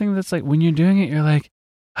something that's like when you're doing it, you're like,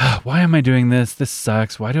 why am I doing this? This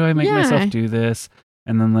sucks. Why do I make myself do this?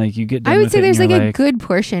 And then like you get done with it. I would say there's like a good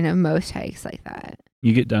portion of most hikes like that.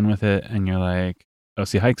 You get done with it and you're like, oh,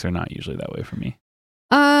 see, hikes are not usually that way for me.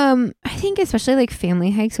 I think especially like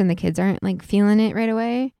family hikes when the kids aren't like feeling it right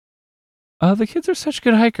away. The kids are such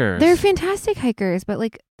good hikers. They're fantastic hikers, but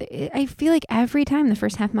like I feel like every time the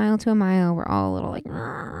first half mile to a mile, we're all a little like.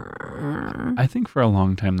 I think for a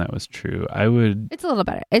long time that was true. It's a little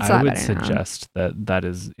better. It's a lot better now. I would suggest that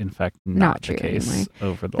is in fact not the case anymore.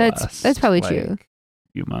 Over the last. That's probably true.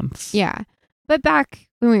 Few months. Yeah, but back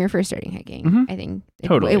when we were first starting hiking, I think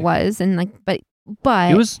it was, and like, but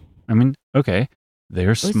it was. I mean, okay,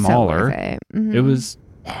 they're smaller. So it was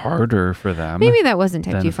harder for them. Maybe that wasn't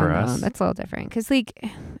type 2 fun though. That's a little different because like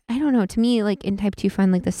I don't know. To me, like in type 2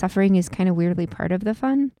 fun, like the suffering is kind of weirdly part of the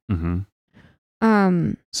fun.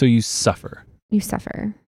 So you suffer. You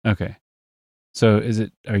suffer. Okay. So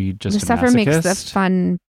are you just the suffer makes the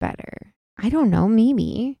fun better? I don't know.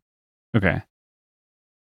 Maybe. Okay.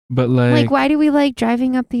 But like why do we like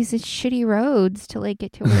driving up these shitty roads to like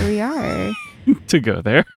get to where we are? To go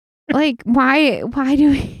there? Like why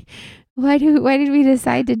did we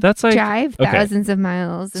decide to drive thousands of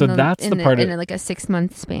miles? So that's the part in like a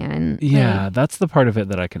 6-month span. Yeah, that's the part of it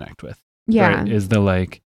that I connect with. Yeah, right, is the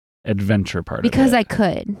like adventure part because of it. I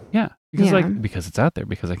could. Yeah, because it's out there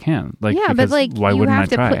because I can. Like but like why you wouldn't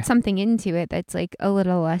have I try? To put something into it that's like a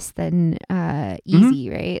little less than easy,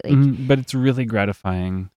 right? Like, but it's really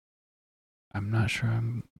gratifying. I'm not sure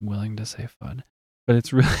I'm willing to say fun, but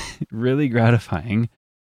it's really really gratifying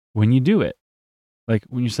when you do it. Like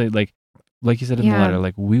when you say like you said in the letter,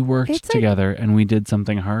 like we worked together and we did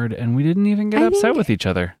something hard and we didn't even get upset with each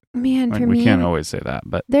other. Man, for me, we can't always say that,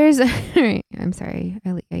 but there's I'm sorry,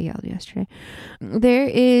 I yelled yesterday. There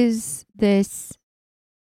is this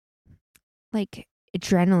like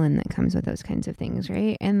adrenaline that comes with those kinds of things,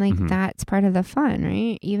 right? And like that's part of the fun,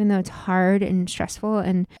 right? Even though it's hard and stressful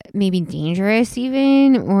and maybe dangerous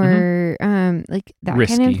even or like that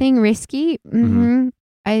risky. kind of thing, risky.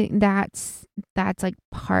 That's like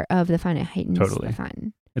part of the fun. It heightens the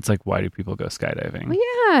fun. It's like, why do people go skydiving? Well,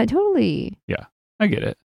 yeah, totally. Yeah, I get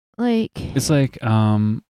it. Like it's like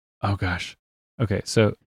oh gosh. Okay,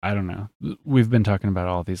 so I don't know. We've been talking about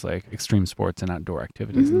all these like extreme sports and outdoor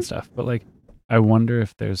activities and stuff, but like I wonder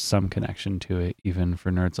if there's some connection to it, even for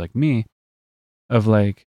nerds like me, of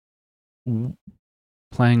like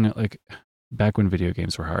playing like back when video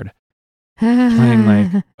games were hard, playing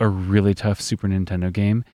like a really tough Super Nintendo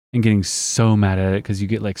game and getting so mad at it because you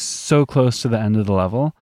get like so close to the end of the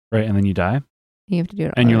level, right? And then you die. You have to do it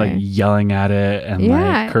all and you're over. like yelling at it and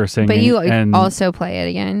like cursing. But you and also play it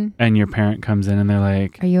again. And your parent comes in and they're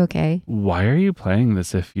like, "Are you okay? Why are you playing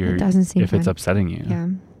this if it's upsetting you?" Yeah.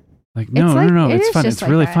 Like, no, it's fun. It's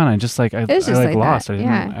really fun. I just like I lost.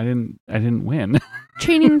 That. I didn't win.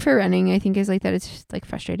 Training for running, I think, is like that. It's just like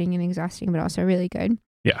frustrating and exhausting, but also really good.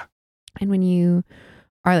 Yeah. And when you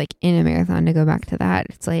are like in a marathon, to go back to that,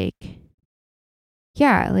 it's like,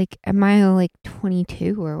 yeah, like a mile like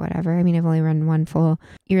 22 or whatever. I mean, I've only run one full.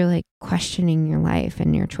 You're like questioning your life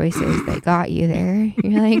and your choices that got you there.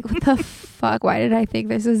 You're like, what the fuck? Why did I think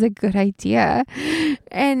this was a good idea?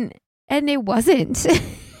 And it wasn't.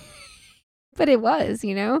 But it was,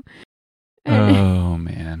 you know? Oh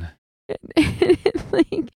man.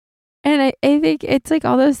 And I think it's like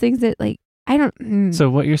all those things that like I don't. So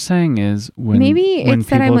what you're saying is when it's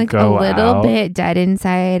that I'm like a little out, bit dead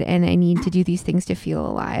inside and I need to do these things to feel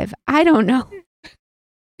alive. I don't know.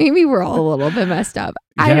 Maybe we're all a little bit messed up.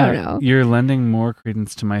 I don't know. You're lending more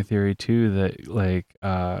credence to my theory too that like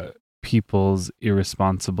people's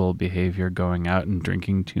irresponsible behavior going out and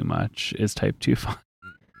drinking too much is type 2 fun.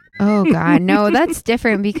 Oh God, no, that's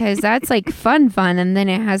different because that's like fun and then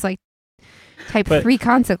it has like type 3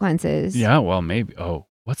 consequences. Yeah, well maybe. Oh,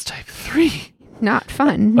 what's type 3? Not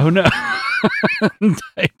fun. Oh no.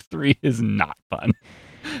 Type 3 is not fun.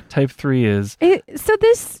 Type 3 is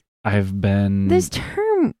I've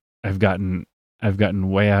gotten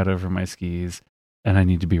way out over my skis and I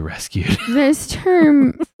need to be rescued. This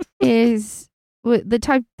term is the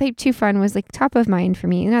type 2 fun was like top of mind for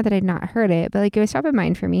me. Not that I'd not heard it, but like it was top of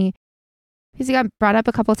mind for me because it got brought up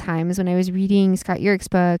a couple times when I was reading Scott Urich's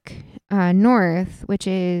book, North, which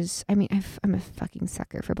is, I mean, I'm a fucking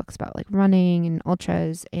sucker for books about like running and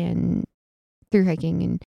ultras and through hiking.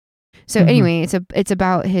 And so anyway, it's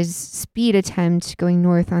about his speed attempt going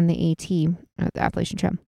north on the AT, the Appalachian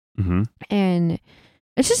Trail. Mm-hmm. And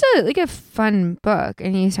it's just a fun book.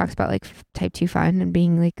 And he talks about like type 2 fun and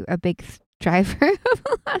being like a big driver of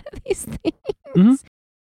a lot of these things.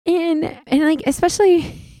 And like,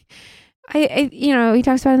 especially I he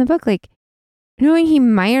talks about in the book, like knowing he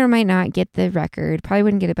might or might not get the record, probably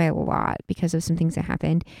wouldn't get it by a lot because of some things that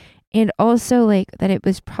happened. And also like that it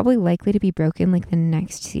was probably likely to be broken like the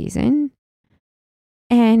next season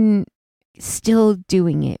and still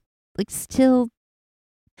doing it. Like still,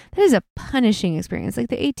 that is a punishing experience. Like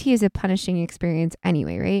the AT is a punishing experience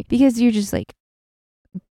anyway, right? Because you're just like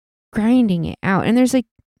grinding it out. And there's like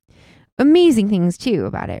amazing things too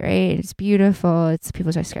about it, right? It's beautiful. It's,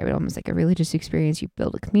 people describe it almost like a religious experience. You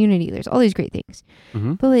build a community. There's all these great things.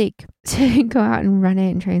 But like to go out and run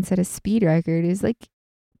it and try and set a speed record is like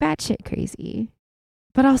batshit crazy.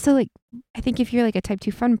 But also like, I think if you're like a type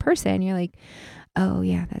 2 fun person, you're like, oh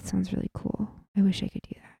yeah, that sounds really cool. I wish I could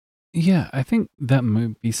do that. Yeah, I think that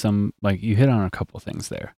might be some, like, you hit on a couple things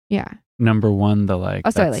there. Yeah. Number one, the like.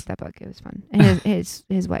 Also, I like that book. It was fun. And his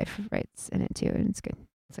wife writes in it too, and it's good.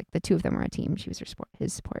 It's like the two of them were a team. She was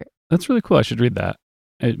his support. That's really cool. I should read that.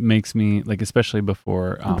 It makes me, like, especially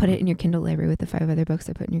before. I'll put it in your Kindle library with the 5 other books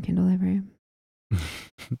I put in your Kindle library.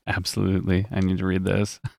 Absolutely. I need to read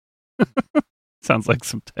this. Sounds like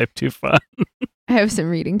some type 2 fun. I have some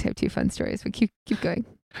reading type 2 fun stories, but keep going.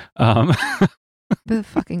 The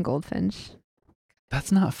fucking goldfinch.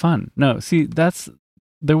 That's not fun. No, see,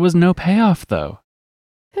 there was no payoff though.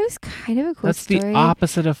 It was kind of a cool story. That's the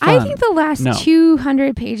opposite of fun. I think the last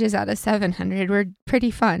 200 pages out of 700 were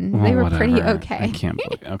pretty fun. Well, they were whatever. pretty okay. I can't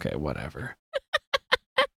believe. Okay, whatever.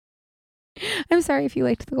 I'm sorry if you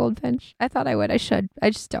liked the goldfinch. I thought I would. I should. I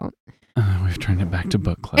just don't. We've turned it back to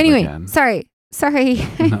book club anyway, again. Sorry. No,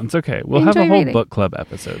 it's okay. We'll have a whole book club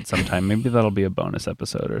episode sometime. Maybe that'll be a bonus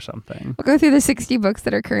episode or something. We'll go through the 60 books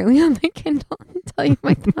that are currently on the Kindle and tell you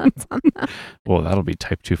my thoughts on them. Well, that'll be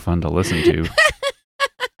type 2 fun to listen to.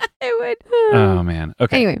 It would. Oh, man.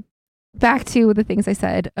 Okay. Anyway, back to the things I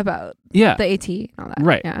said about the AT and all that.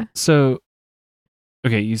 Right. Yeah. So,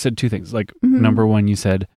 okay, you said two things. Like, number one, you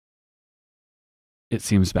said, it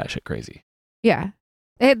seems batshit crazy. Yeah.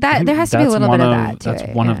 There has to be a little bit of that to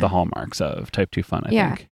That's one of the hallmarks of type 2 fun, I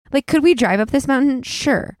think. Like, could we drive up this mountain?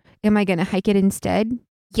 Sure. Am I going to hike it instead?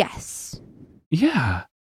 Yes. Yeah.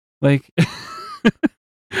 Like,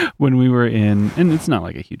 when we were in, and it's not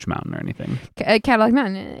like a huge mountain or anything. Cadillac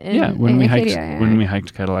Mountain. When we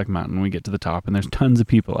hiked Cadillac Mountain, we get to the top and there's tons of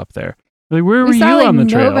people up there. Like, where were you on the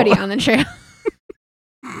trail? Nobody on the trail.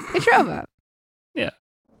 I drove up. Yeah.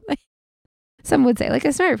 Like, some would say, like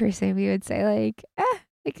a smart person, we would say, like,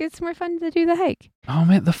 it's more fun to do the hike. Oh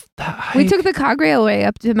man, that hike. We took the cog railway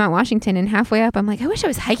up to Mount Washington, and halfway up, I'm like, I wish I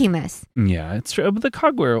was hiking this. Yeah, it's true. But the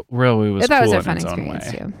cog railway was that cool was a in fun its own experience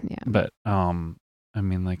way. too. Yeah. But I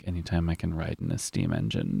mean, like anytime I can ride in a steam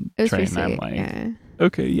engine It was train, pretty I'm sweet. like, Yeah.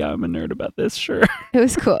 okay, yeah, I'm a nerd about this. Sure. It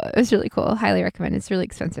was cool. It was really cool. Highly recommend. It's really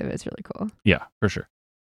expensive. It's really cool. Yeah, for sure.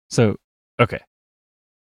 So, okay.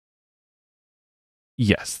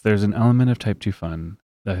 Yes, there's an element of type 2 fun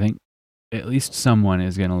that I think at least someone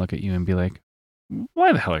is going to look at you and be like,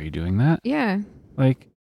 why the hell are you doing that? Yeah. Like,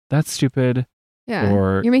 that's stupid. Yeah.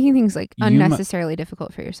 Or you're making things like unnecessarily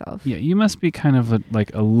difficult for yourself. Yeah, you must be kind of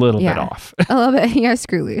like a little bit off. A little bit. Yeah,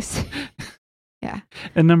 screw loose. Yeah.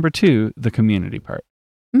 And number 2, the community part.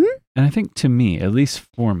 Mm-hmm. And I think to me, at least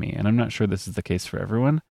for me, and I'm not sure this is the case for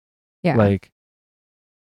everyone, like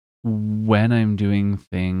when I'm doing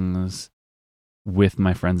things with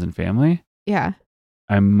my friends and family,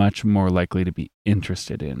 I'm much more likely to be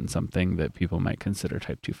interested in something that people might consider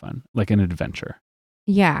type 2 fun, like an adventure.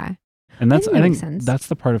 Yeah. And that's, I think that's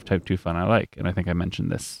the part of type 2 fun I like. And I think I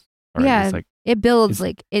mentioned this already. Yeah. It's like, it builds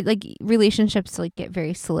relationships like get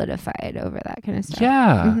very solidified over that kind of stuff.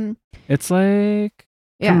 Yeah. Mm-hmm. It's like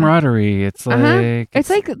camaraderie. It's like, it's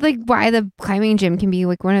like why the climbing gym can be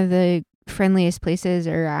like one of the friendliest places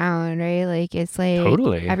around, right? Like it's like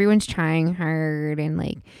totally everyone's trying hard and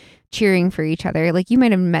like cheering for each other. Like you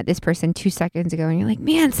might have met this person 2 seconds ago and you're like,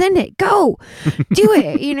 man, send it, go, do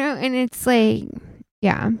it, and it's like,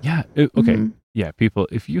 yeah. Okay. Mm-hmm. Yeah. People,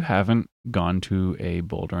 if you haven't gone to a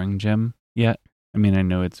bouldering gym yet, I mean, I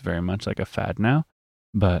know it's very much like a fad now,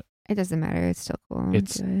 but it doesn't matter. It's still cool.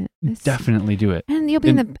 It's definitely do it. And you'll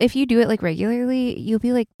be if you do it like regularly, you'll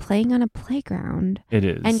be like playing on a playground. It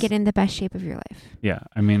is. And get in the best shape of your life. Yeah.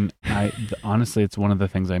 I mean, honestly, it's one of the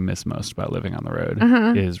things I miss most about living on the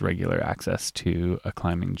road is regular access to a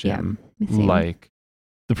climbing gym like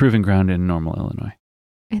the Proving Ground in Normal, Illinois.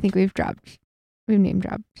 I think we've name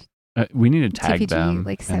dropped. We need to tag TPG them.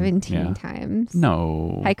 like 17 times.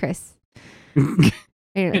 No. Hi, Chris. I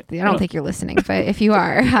don't think you're listening, but if you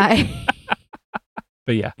are, hi.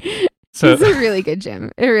 But yeah. So it's a really good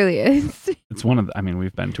gym. It really is. It's one of the, I mean,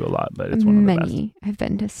 we've been to a lot, but it's one of the best. I've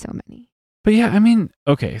been to so many. But yeah, I mean,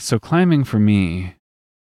 okay, so climbing for me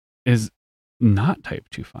is not type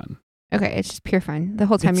 2 fun. Okay, it's just pure fun. The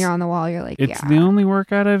whole time you're on the wall, you're like, it's the only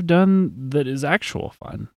workout I've done that is actual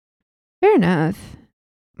fun. Fair enough.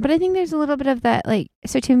 But I think there's a little bit of that, like,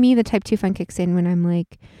 so to me, the type 2 fun kicks in when I'm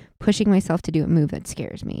like pushing myself to do a move that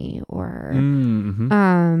scares me or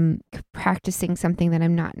practicing something that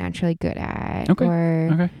I'm not naturally good at.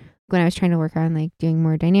 Or when I was trying to work on like doing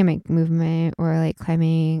more dynamic movement or like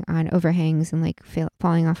climbing on overhangs and like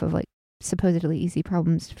falling off of like supposedly easy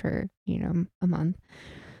problems for, a month.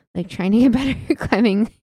 Like trying to get better at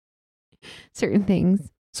climbing certain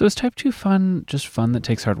things. So is type 2 fun just fun that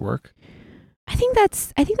takes hard work? I think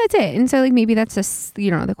that's it. And so like maybe that's just,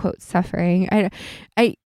 the quote suffering.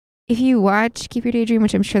 I if you watch Keep Your Daydream,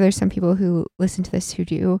 which I'm sure there's some people who listen to this who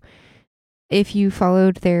do, if you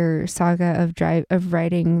followed their saga of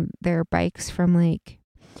riding their bikes from like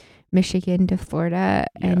Michigan to Florida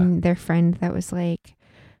and their friend that was like,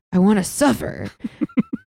 I want to suffer.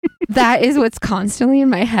 That is what's constantly in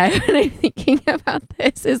my head when I'm thinking about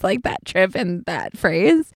this is like that trip and that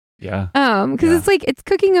phrase. Yeah. Because it's like, it's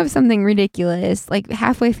cooking up something ridiculous, like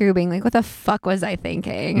halfway through being like, what the fuck was I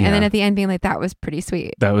thinking? Yeah. And then at the end being like, that was pretty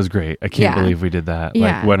sweet. That was great. I can't believe we did that.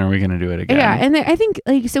 Yeah. Like, when are we going to do it again? Yeah. And I think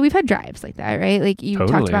like, so we've had drives like that, right? Like you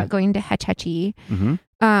talked about going to Hetch Hetchy.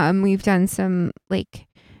 Mm-hmm. We've done some like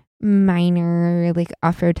minor like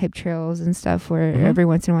off-road type trails and stuff where every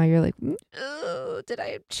once in a while you're like, oh,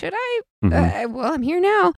 should I? Well, I'm here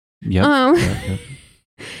now. Yep.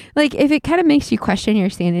 Like if it kind of makes you question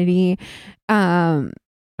your sanity. Have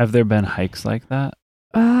there been hikes like that?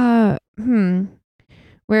 Where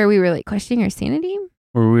we were like questioning our sanity?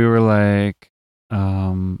 Where we were like,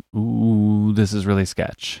 ooh, this is really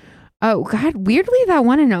sketch. Oh God, weirdly that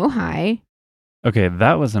one in Ojai. Okay,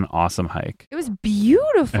 that was an awesome hike. It was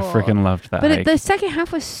beautiful. I freaking loved that hike. But the second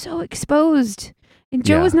half was so exposed. And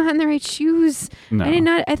Joe was not in the right shoes. No.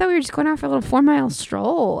 I thought we were just going out for a little 4-mile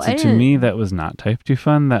stroll. So to me, that was not type 2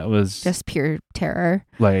 fun. That was just pure terror.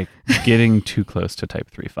 Like getting too close to type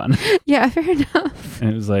 3 fun. Yeah, fair enough. And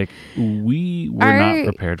it was like, we were not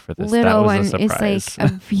prepared for this. Little that was one a surprise. is like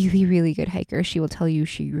a really, really good hiker. She will tell you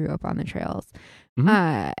she grew up on the trails.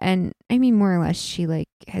 Mm-hmm. And I mean, more or less, she like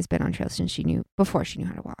has been on trails since before she knew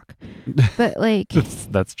how to walk. But like,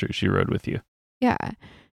 that's true. She rode with you. Yeah.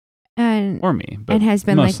 Or me, but and has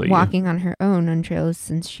been like you. walking on her own on trails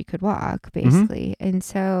since she could walk, basically. Mm-hmm. And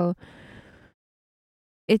so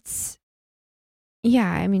it's,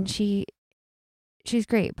 I mean, she's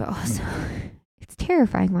great, but also it's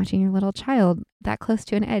terrifying watching your little child that close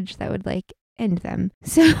to an edge that would like end them.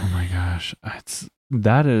 So, oh my gosh,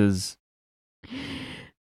 that is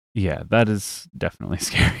Yeah, that is definitely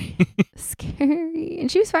scary. Scary.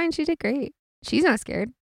 And she was fine. She did great. She's not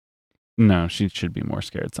scared. No, she should be more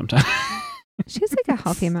scared sometimes. She has like a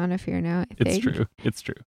healthy amount of fear now, I think. It's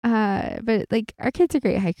true. But like our kids are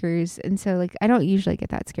great hikers, and so like I don't usually get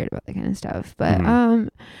that scared about that kind of stuff. But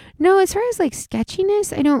no, as far as like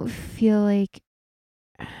sketchiness, I don't feel like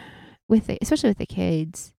especially with the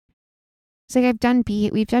kids. It's like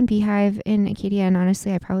we've done Beehive in Acadia, and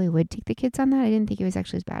honestly, I probably would take the kids on that. I didn't think it was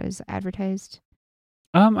actually as bad as advertised.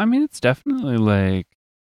 I mean, it's definitely like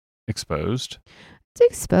exposed. It's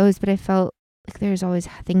exposed, but I felt like there's always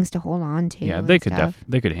things to hold on to. Yeah, they could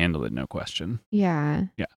handle it, no question. Yeah.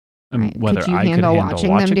 Yeah. Right. Whether I could handle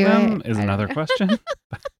watching them is another question. They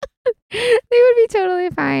would be totally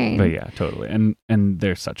fine. But yeah, totally. And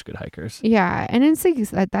they're such good hikers. Yeah, and it's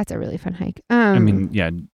like that's a really fun hike. I mean,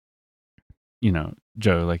 yeah, you know,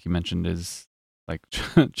 Jo, like you mentioned, is like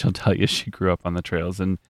she'll tell you she grew up on the trails,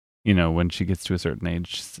 and you know, when she gets to a certain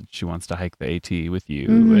age, she wants to hike the AT with you,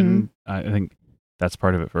 and I think that's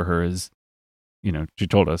part of it for her is, you know, she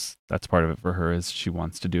told us that's part of it for her is she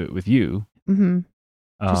wants to do it with you.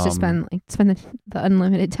 Just to spend the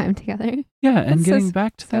unlimited time together. Yeah, and getting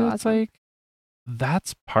back to that, it's like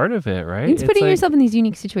that's part of it, right? It's putting yourself in these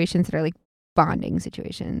unique situations that are like bonding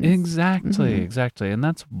situations. Exactly. And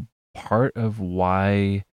that's part of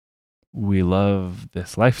why we love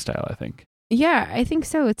this lifestyle, I think. Yeah, I think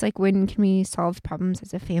so. It's like, when can we solve problems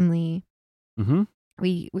as a family?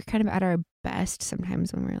 We're kind of at our best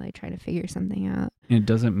sometimes when we're like trying to figure something out. It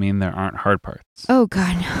doesn't mean there aren't hard parts. Oh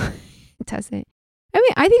God, no, it doesn't. I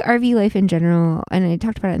mean, I think RV life in general, and I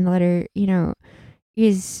talked about it in the letter, you know,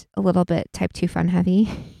 is a little bit type 2 fun heavy.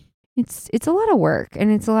 It's a lot of work, and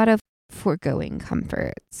it's a lot of foregoing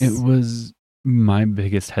comforts. It was my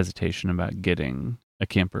biggest hesitation about getting a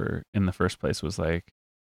camper in the first place was like,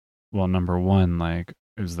 well, number one, like,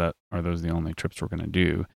 are those the only trips we're going to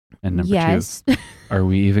do? And number two, are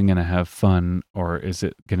we even going to have fun, or is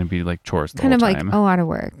it going to be like chores the whole time? Kind of like a lot of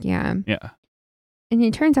work. Yeah. Yeah. And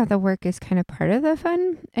it turns out the work is kind of part of the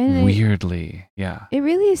fun. And weirdly, yeah. It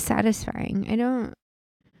really is satisfying. I don't...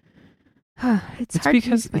 it's hard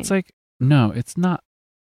because it's like, no, it's not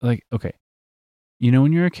like, okay. You know,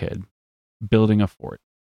 when you're a kid building a fort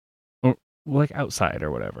or like outside or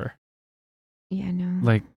whatever. Yeah, no.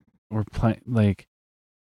 Like, or like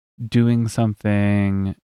doing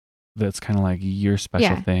something that's kind of like your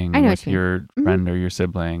special thing with your friend or your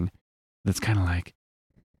sibling. That's kind of like,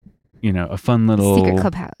 you know, a fun little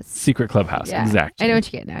secret clubhouse. Yeah. Exactly. I know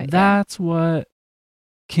what you're getting at. That's what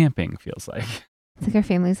camping feels like. It's like our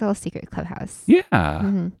family's little secret clubhouse.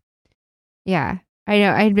 Yeah. Yeah. I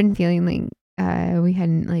know. I had been feeling like we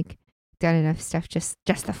hadn't like done enough stuff, just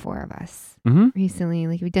the four of us recently.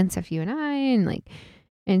 Like we'd done stuff, you and I,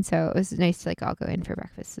 and so it was nice to like all go in for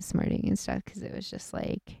breakfast this morning and stuff, because it was just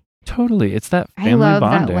like totally. It's that family I love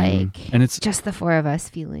bonding, that, like, and it's just the four of us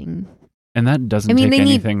feeling. And that doesn't take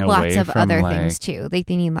anything away from, lots of other things too. Like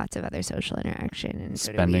they need lots of other social interaction and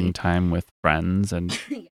spending time with friends and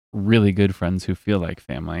really good friends who feel like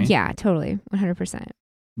family. Yeah, totally. 100%.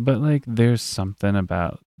 But like there's something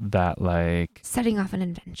about that, like setting off an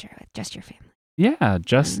adventure with just your family. Yeah,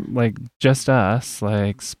 just us,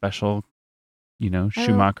 like special, you know,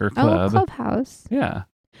 Schumacher Club. Clubhouse. Yeah.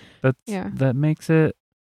 That makes it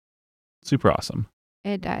super awesome.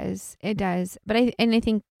 It does. But I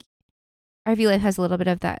think RV life has a little bit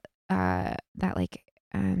of that like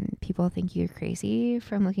people think you're crazy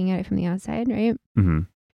from looking at it from the outside, right?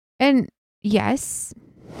 And yes,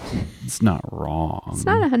 it's not wrong. It's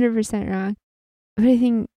not 100% wrong. But I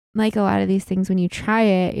think like a lot of these things, when you try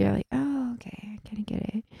it, you're like, oh, okay, I kind of get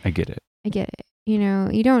it. I get it. You know,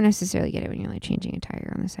 you don't necessarily get it when you're like changing a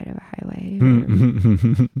tire on the side of a highway.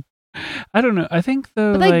 I don't know. I think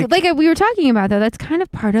though, but like we were talking about though, that's kind of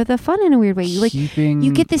part of the fun in a weird way.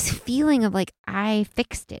 You get this feeling of like, I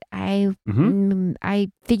fixed it. I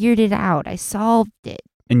figured it out. I solved it.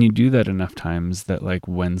 And you do that enough times that like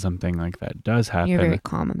when something like that does happen, you're very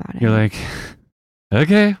calm about it. You're like,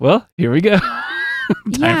 okay, well, here we go.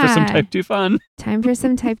 Time for some type 2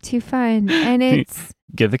 fun. And it's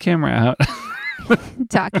get the camera out.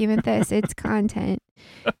 Document this. It's content.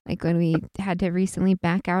 Like when we had to recently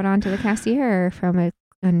back out onto the Cassier from a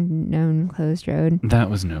unknown closed road. That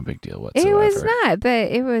was no big deal whatsoever. It was not,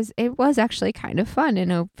 but it was actually kind of fun in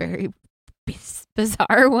a very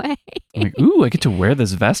bizarre way. Like, ooh, I get to wear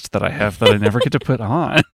this vest that I have that I never get to put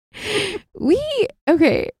on.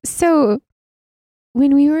 So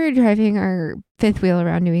when we were driving our fifth wheel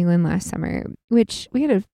around New England last summer, which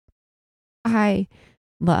I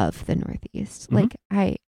love the Northeast. Like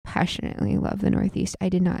I passionately love the Northeast. I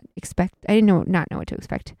didn't know what to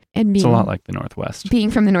expect. And it's a lot like the Northwest.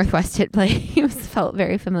 Being from the Northwest, it felt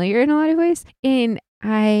very familiar in a lot of ways. And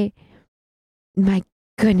my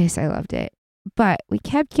goodness, I loved it. But we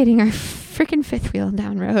kept getting our freaking fifth wheel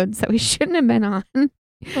down roads that we shouldn't have been on.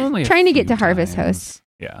 Only trying to get to Harvest House.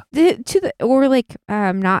 Yeah.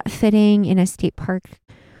 Not fitting in a state park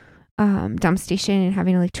dump station and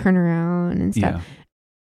having to like turn around and stuff. Yeah.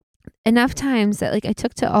 Enough times that like I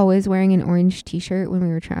took to always wearing an orange t-shirt when we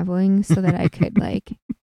were traveling so that I could like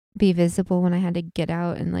be visible when I had to get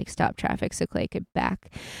out and like stop traffic so Clay could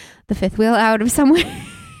back the fifth wheel out of somewhere.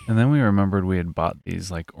 And then we remembered we had bought these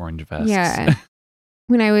like orange vests. Yeah.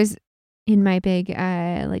 When I was in my big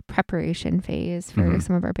like preparation phase for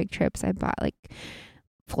some of our big trips, I bought like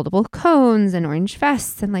foldable cones and orange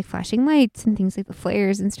vests and like flashing lights and things like the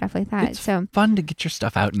flares and stuff like that. It's fun to get your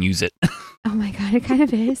stuff out and use it. Oh my God, it kind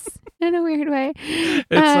of is in a weird way.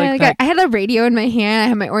 It's I had a radio in my hand. I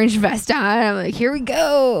had my orange vest on. I'm like, here we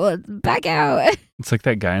go. Let's back out. It's like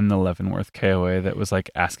that guy in the Leavenworth KOA that was like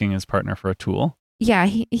asking his partner for a tool. Yeah,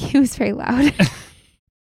 he was very loud.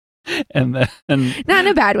 and not in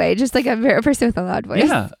a bad way, just like a person with a loud voice.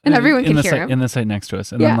 Yeah, and everyone could hear him in the site next to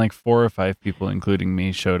us. And then like 4 or 5 people, including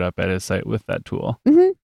me, showed up at his site with that tool.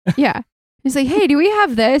 Mm-hmm. Yeah, he's like, "Hey, do we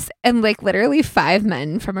have this?" And like literally 5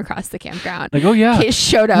 men from across the campground, like, "Oh yeah," he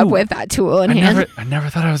showed up with that tool in hand. I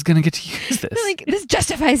never thought I was gonna get to use this. Like, this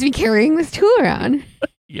justifies me carrying this tool around.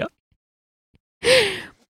 Yep.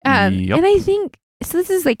 And I think. So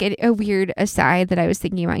this is like a weird aside that I was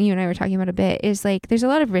thinking about. You and I were talking about a bit. Is like there's a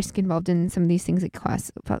lot of risk involved in some of these things that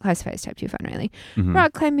classify as type 2 fun, really. Mm-hmm.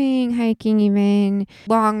 Rock climbing, hiking, even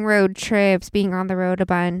long road trips, being on the road a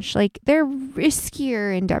bunch. Like they're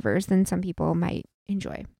riskier endeavors than some people might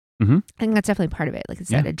enjoy. Mm-hmm. I think that's definitely part of it. Like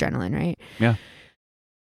it's that adrenaline, right? Yeah.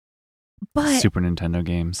 But Super Nintendo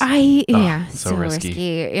games. So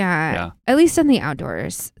risky. Yeah. At least on the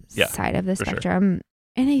outdoors side of the spectrum. Sure.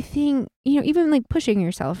 And I think, even like pushing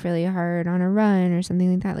yourself really hard on a run or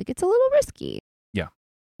something like that, like it's a little risky. Yeah.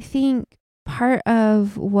 I think part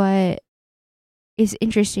of what is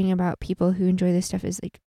interesting about people who enjoy this stuff is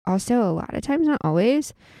like also a lot of times, not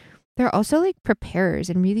always, they're also like preparers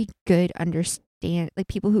and really good like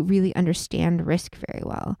people who really understand risk very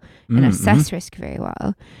well and assess risk very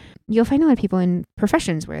well. You'll find a lot of people in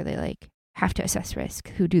professions where they like have to assess risk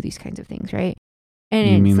who do these kinds of things, right?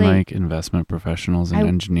 And you mean like investment professionals and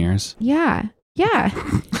engineers? Yeah. Yes.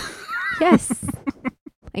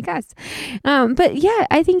 Like us. But yeah,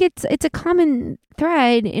 I think it's a common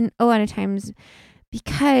thread in a lot of times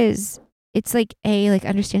because it's like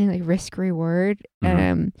understanding like risk reward,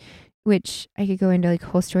 which I could go into like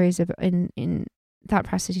whole stories of in thought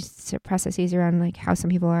processes around like how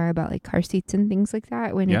some people are about like car seats and things like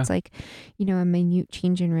that when it's like a minute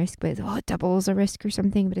change in risk, but it doubles a risk or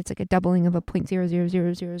something, but it's like a doubling of a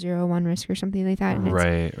 0.000001 risk or something like that. And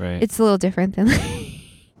right. It's a little different than like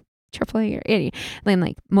tripling or then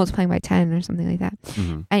like multiplying by 10 or something like that.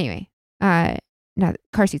 Anyway, now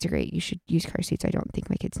car seats are great. You should use car seats. I don't think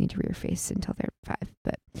my kids need to rear face until they're 5,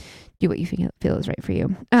 but do what you feel is right for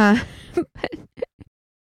you. But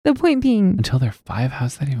the point being, until they're 5,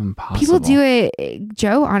 how's that even possible? People do it.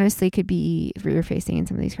 Joe honestly could be rear facing in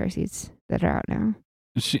some of these car seats that are out now.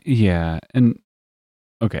 And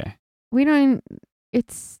okay. We don't.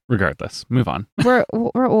 It's regardless. Move on. We're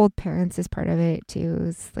old parents is part of it too.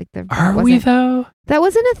 It's like are we though? That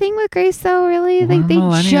wasn't a thing with Grace though. Really, we're like they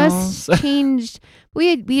just changed. We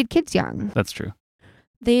had kids young. That's true.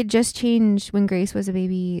 They had just changed when Grace was a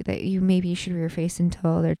baby that you maybe should rear face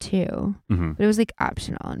until they're 2. But it was like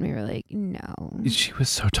optional. And we were like, no. She was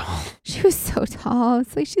so tall.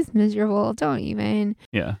 It's like she's miserable. Don't even.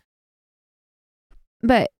 Yeah.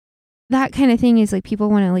 But that kind of thing is like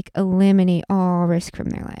people want to like eliminate all risk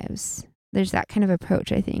from their lives. There's that kind of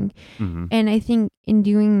approach, I think. And I think in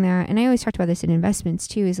doing that, and I always talked about this in investments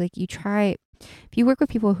too, is like if you work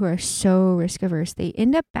with people who are so risk averse, they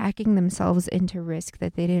end up backing themselves into risk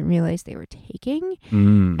that they didn't realize they were taking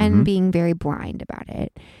and being very blind about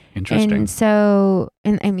it. Interesting. And so,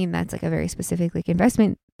 and I mean, that's like a very specific like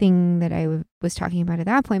investment thing that I was talking about at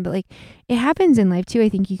that point, but like it happens in life too. I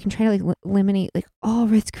think you can try to like eliminate like all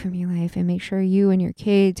risk from your life and make sure you and your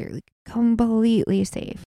kids are like completely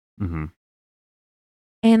safe.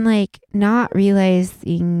 And like not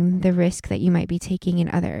realizing the risk that you might be taking in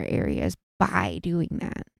other areas by doing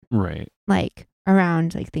that. Right. Like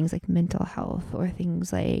around like things like mental health or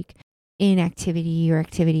things like inactivity or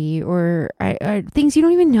activity or things you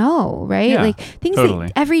don't even know, right? Yeah, like things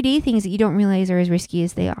like everyday things that you don't realize are as risky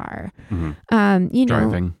as they are.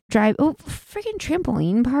 Driving. Freaking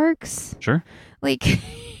trampoline parks. Sure. Like,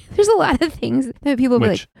 there's a lot of things that people be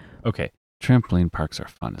like, okay, trampoline parks are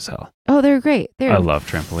fun as hell. oh, they're great. I love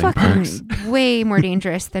trampoline parks. Way more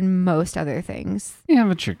dangerous than most other things. Yeah,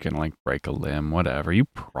 but you're going to like break a limb, whatever. You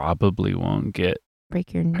probably won't get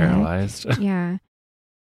break your paralyzed. Neck. Yeah.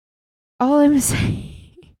 All I'm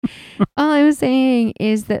saying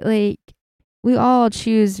is that like we all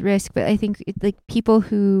choose risk, but I think like people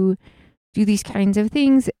who do these kinds of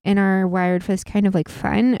things and are wired for this kind of like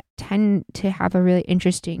fun tend to have a really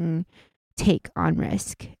interesting take on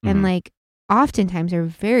risk, and like oftentimes are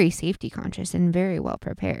very safety conscious and very well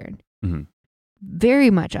prepared. Very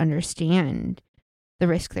much understand the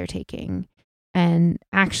risk they're taking and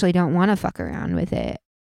actually don't want to fuck around with it.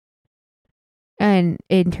 And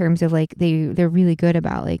in terms of like they're really good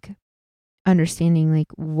about like understanding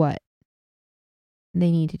like what they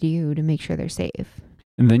need to do to make sure they're safe.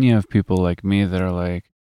 And then you have people like me that are like,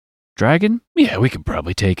 dragon? Yeah, we could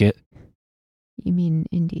probably take it. You mean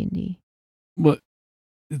in D&D? Well,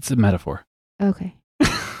 it's a metaphor. Okay.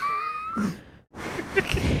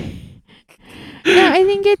 No, I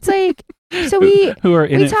think it's like, so who are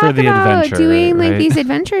in it for the adventure, doing like right? these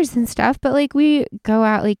adventures and stuff, but like we go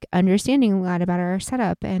out like understanding a lot about our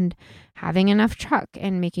setup and having enough truck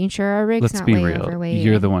and making sure our rig's not way overweight.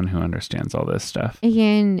 You're the one who understands all this stuff.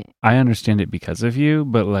 Again, I understand it because of you,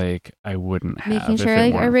 but like I wouldn't have making sure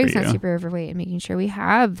like our rig's not super overweight and making sure we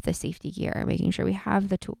have the safety gear, making sure we have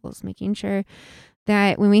the tools, making sure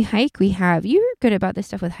that when we hike, you're good about this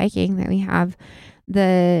stuff with hiking, that we have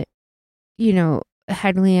the,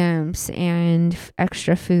 headlamps and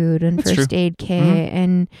extra food and That's first true. aid kit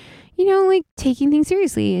and, like taking things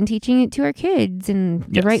seriously and teaching it to our kids and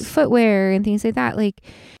the right footwear and things like that. Like,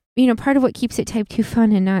 part of what keeps it type 2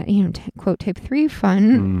 fun and not, quote type 3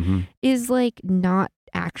 fun is like not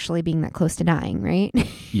actually being that close to dying, right?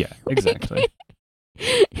 Yeah, exactly.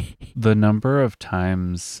 The number of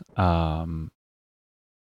times a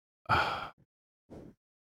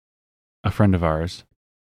friend of ours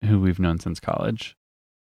who we've known since college,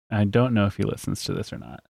 I don't know if he listens to this or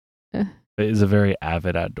not, but is a very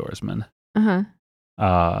avid outdoorsman.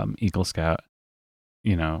 Eagle Scout,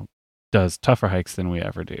 does tougher hikes than we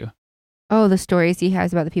ever do. Oh, the stories he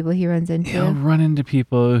has about the people he runs into. He'll run into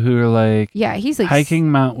people who are like, he's like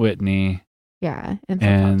hiking Mount Whitney. Yeah, and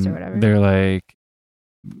flip-flops or whatever. They're like,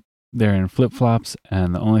 they're in flip-flops,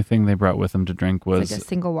 and the only thing they brought with them to drink was like a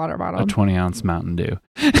single water bottle, a 20-ounce Mountain Dew.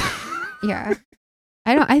 Yeah.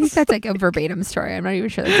 I think that's like a verbatim story. I'm not even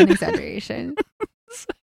sure that's an exaggeration.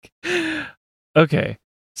 Okay.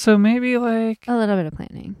 So maybe like a little bit of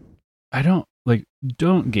planning. Don't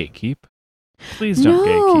gatekeep. Please don't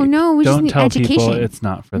gatekeep. No, we don't just tell education. people it's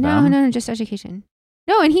not for them. No, just education.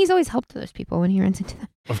 No, and he's always helped those people when he runs into them.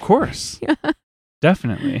 Of course.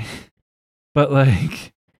 Definitely. But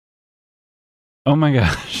like, oh my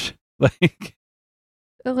gosh. Like,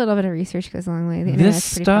 a little bit of research goes a long way. This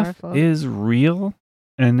stuff is real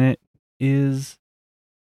and it is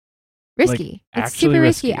risky. Like, it's super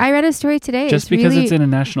risky. I read a story today. Just because it's in a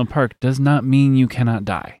national park does not mean you cannot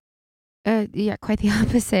die. Yeah, quite the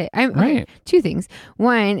opposite. Right. Two things.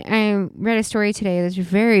 One, I read a story today that's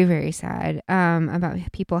very, very sad about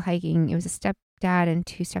people hiking. It was a stepdad and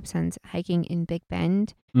 2 stepsons hiking in Big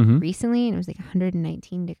Bend recently, and it was like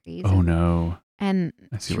 119 degrees. Oh, no. And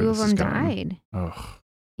 2 of them died. Oh,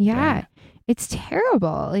 yeah. dang. It's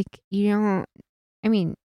terrible. Like,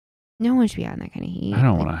 no one should be out in that kind of heat. I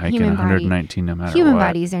don't want to hike in 119 no matter human what.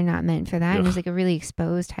 Bodies are not meant for that. And it's like a really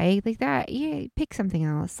exposed hike like that. Yeah, pick something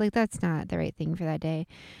else. Like, that's not the right thing for that day.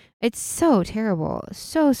 It's so terrible.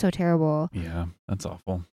 So terrible. Yeah, that's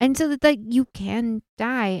awful. And so that you can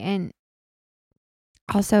die. And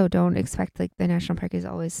also don't expect like the national park is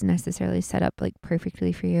always necessarily set up like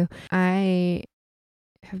perfectly for you. I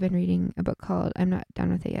have been reading a book called, I'm not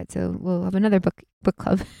done with it yet, so we'll have another book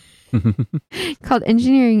club called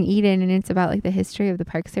Engineering Eden, and it's about like the history of the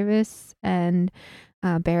Park Service and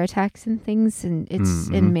bear attacks and things, and it's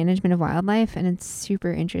in management of wildlife, and it's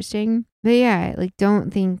super interesting. But yeah, like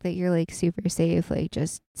don't think that you're like super safe, like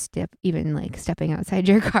just stepping outside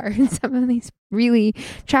your car in some of these really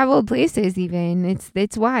traveled places. Even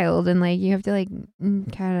it's wild, and like you have to like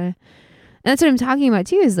kind of. That's what I'm talking about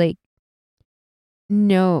too. Is like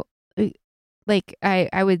no, like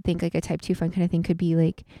I would think like a type 2 fun kind of thing could be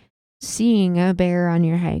like seeing a bear on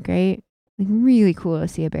your hike, right? Like really cool to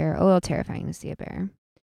see a bear, a little terrifying to see a bear.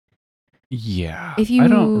 Yeah. I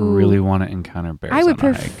don't really want to encounter bears. I would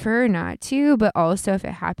prefer not to, but also if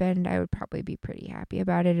it happened, I would probably be pretty happy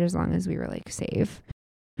about it as long as we were like safe.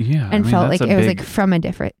 Yeah. And felt like it was like from a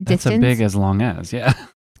different distance. That's a big as long as, yeah.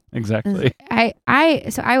 exactly.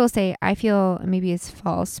 So I will say, I feel, maybe it's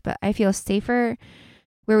false, but I feel safer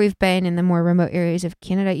where we've been in the more remote areas of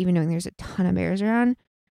Canada, even knowing there's a ton of bears around,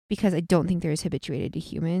 because I don't think they're as habituated to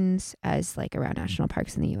humans as like around national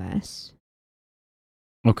parks in the US.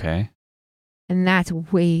 Okay. And that's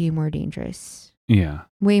way more dangerous. Yeah.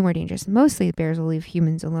 Way more dangerous. Mostly bears will leave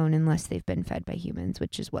humans alone unless they've been fed by humans,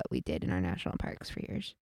 which is what we did in our national parks for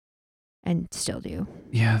years. And still do.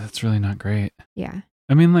 Yeah, that's really not great. Yeah.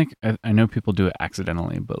 I mean, like, I know people do it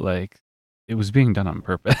accidentally, but like, it was being done on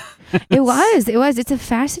purpose. It was. It's a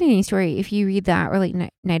fascinating story. If you read that, or like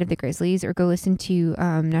Night of the Grizzlies, or go listen to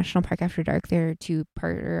National Park After Dark, their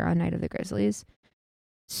 2-parter on Night of the Grizzlies.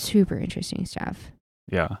 Super interesting stuff.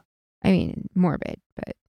 Yeah. I mean, morbid,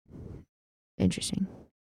 but interesting.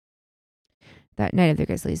 That Night of the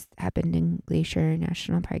Grizzlies happened in Glacier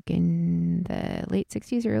National Park in the late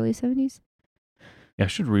 60s or early 70s. Yeah, I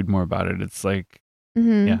should read more about it. It's like,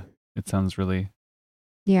 Yeah, it sounds really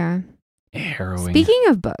harrowing. Speaking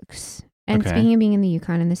of books, and Okay. speaking of being in the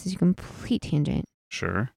Yukon, and this is a complete tangent.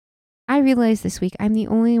 Sure. I realized this week I'm the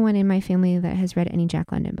only one in my family that has read any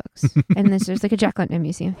Jack London books. And there's like a Jack London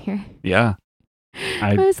museum here. Yeah.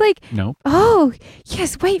 I was like, nope. Oh,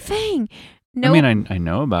 yes, White Fang. Nope. I mean, I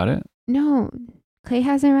know about it. No, Clay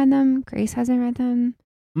hasn't read them. Grace hasn't read them.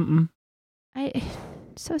 Mm-mm.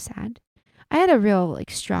 So sad. I had a real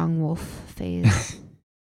like strong wolf phase.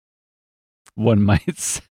 One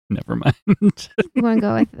might never mind. You want to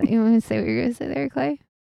go with? You want to say what you're going to say there, Clay?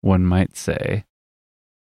 One might say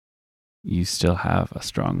you still have a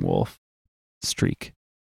strong wolf streak.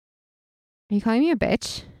 Are you calling me a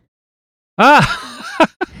bitch? Ah!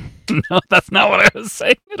 No, that's not what I was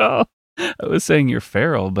saying at all. I was saying you're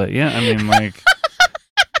feral, but yeah, I mean, like,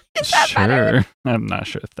 sure. Better? I'm not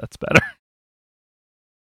sure if that's better.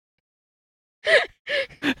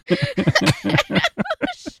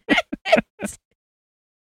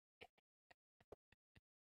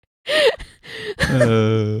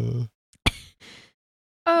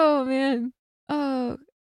 Oh man. Oh,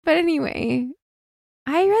 but anyway,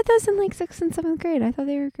 I read those in like 6th and 7th grade. I thought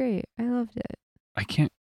they were great. I loved it. I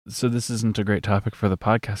can't. So this isn't a great topic for the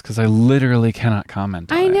podcast because I literally cannot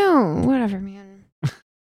comment on it. I know. Whatever, man.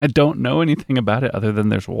 I don't know anything about it other than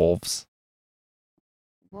there's wolves.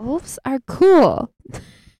 Wolves are cool.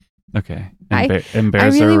 Okay. And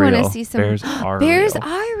bears I really are real. Want to see some Bears are bears real.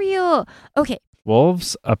 are real. Okay.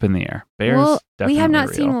 Wolves up in the air. Bears definitely we have not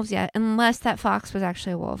real. seen wolves yet, unless that fox was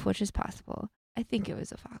actually a wolf, which is possible. I think it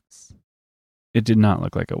was a fox. It did not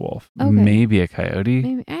look like a wolf. Okay. Maybe a coyote.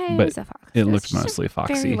 Maybe, but it was a fox. It looked mostly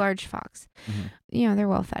foxy. Very large fox. Mm-hmm. You know, they're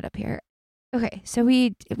well fed up here. Okay, so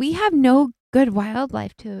we have no good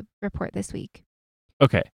wildlife to report this week.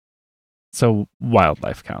 Okay. So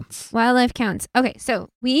wildlife counts. Wildlife counts. Okay, so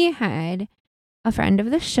we had a friend of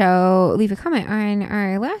the show leave a comment on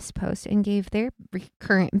our last post and gave their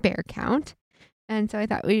current bear count. And so I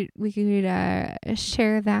thought we could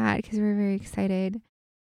share that because we're very excited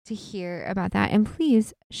to hear about that. And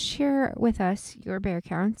please share with us your bear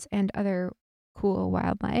counts and other cool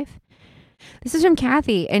wildlife. This is from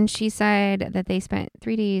Kathy, and she said that they spent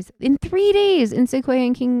 3 days in Sequoia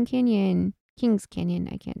and Kings Canyon.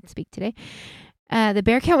 I can't speak today. The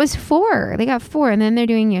bear count was 4. They got 4, and then they're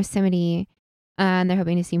doing Yosemite, and they're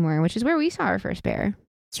hoping to see more, which is where we saw our first bear.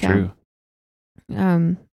 It's true.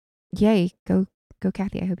 Yay, go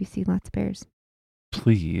Kathy. I hope you see lots of bears.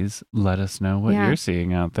 Please let us know what you're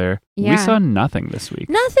seeing out there. Yeah. We saw nothing this week.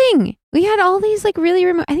 Nothing. We had all these like really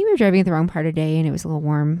remote. I think we were driving at the wrong part of the day and it was a little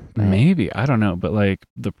warm. But Maybe. I don't know. But like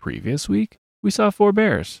the previous week, we saw 4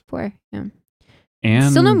 bears. 4. Yeah.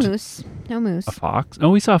 And still no moose. No moose. A fox. Oh,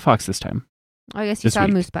 we saw a fox this time. Oh, I guess you saw a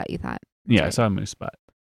moose butt, you thought. Yeah, I saw a moose butt.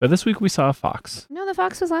 But this week we saw a fox. No, the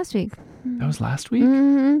fox was last week. That was last week?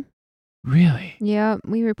 Mm-hmm. Really? Yeah,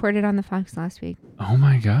 we reported on the fox last week. Oh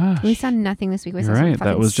my gosh. We saw nothing this week. We You're saw right. some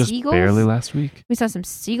That was just seagulls. barely last week. We saw some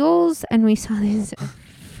seagulls and we saw these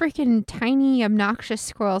freaking tiny, obnoxious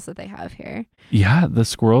squirrels that they have here. Yeah, the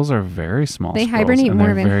squirrels are very small. They hibernate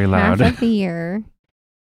more than half of the year.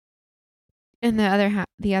 And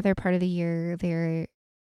the other part of the year, they're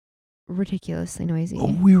ridiculously noisy.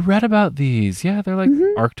 Oh, we read about these. Yeah, they're like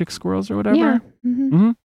Arctic squirrels or whatever. Yeah.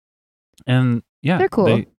 Mm-hmm. And yeah, they're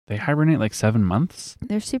cool. They hibernate like 7 months.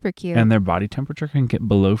 They're super cute. And their body temperature can get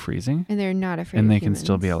below freezing. And they're not afraid And of they humans. can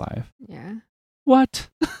still be alive. Yeah. What?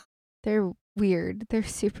 They're weird. They're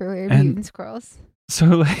super weird And mutant squirrels.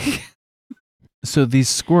 So so these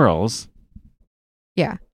squirrels.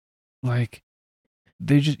 Yeah. Like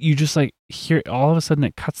you just like hear all of a sudden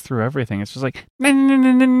it cuts through everything. It's just like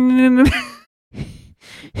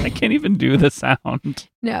I can't even do the sound.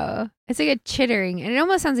 No, it's like a chittering, and it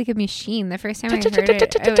almost sounds like a machine. The first time I heard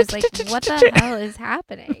it, I was like, "What the hell is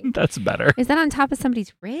happening?" That's better. Is that on top of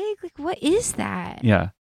somebody's rig? Like, what is that?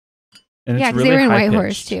 Yeah. And yeah, because they were in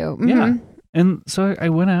Whitehorse too. Mm-hmm. Yeah. And so I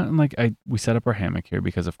went out and we set up our hammock here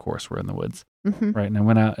because of course we're in the woods, right? And I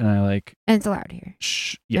went out and and it's allowed here.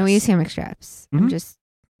 Yes. And we use hammock straps. I'm just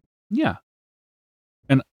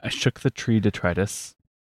and I shook the tree detritus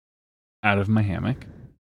out of my hammock,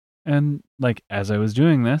 and as I was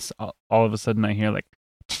doing this, all of a sudden I hear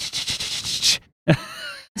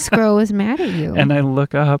squirrel was mad at you, and I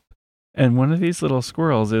look up, and one of these little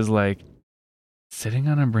squirrels is sitting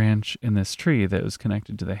on a branch in this tree that was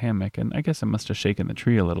connected to the hammock, and I guess it must have shaken the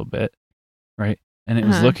tree a little bit, right? And it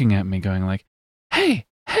was looking at me going hey,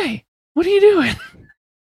 what are you doing?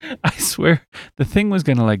 I swear the thing was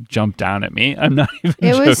going to jump down at me. I'm not even joking.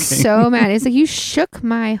 It was so mad. It's like, you shook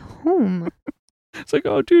my home. It's like,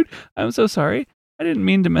 oh, dude, I'm so sorry. I didn't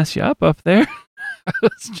mean to mess you up there. I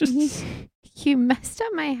was just... You messed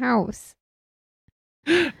up my house.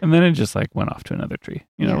 And then it just went off to another tree.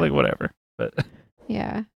 Whatever. But...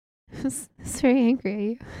 Yeah. It's very angry at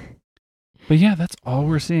you. But yeah, that's all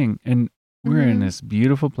we're seeing. And we're in this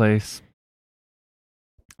beautiful place.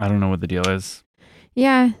 I don't know what the deal is.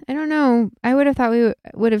 Yeah, I don't know. I would have thought we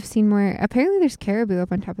would have seen more. Apparently there's caribou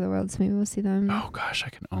up on top of the world, so maybe we'll see them. Oh gosh, I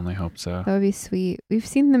can only hope so. That would be sweet. We've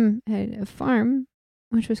seen them at a farm,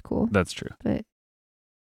 which was cool. That's true. But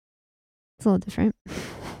it's a little different.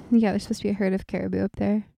 Yeah, there's supposed to be a herd of caribou up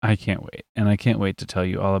there. I can't wait. And I can't wait to tell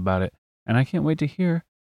you all about it. And I can't wait to hear.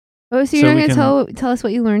 Oh, so you're not going to tell us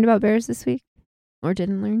what you learned about bears this week? Or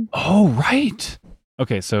didn't learn? Oh, right.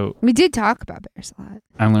 Okay, so... We did talk about bears a lot.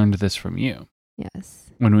 I learned this from you.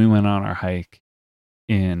 Yes. When we went on our hike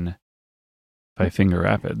in Five Finger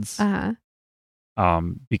Rapids.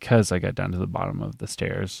 Because I got down to the bottom of the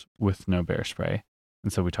stairs with no bear spray.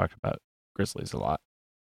 And so we talked about grizzlies a lot.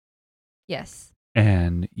 Yes.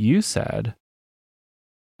 And you said,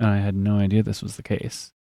 and I had no idea this was the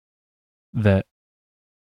case, that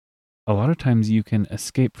a lot of times you can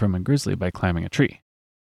escape from a grizzly by climbing a tree.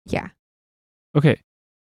 Yeah. Okay.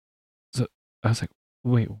 So I was like,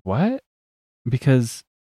 wait, what? Because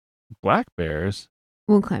black bears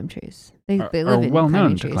will climb trees. They live are in well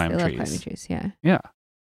known trees. to climb they trees. Love climbing trees. Yeah. Yeah.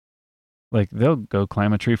 They'll go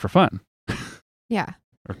climb a tree for fun. Yeah.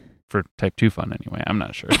 Or for type 2 fun anyway. I'm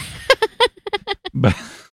not sure. But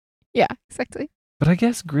yeah, exactly. But I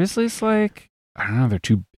guess grizzlies I don't know, they're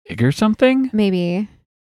too big or something? Maybe.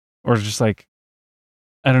 Or just I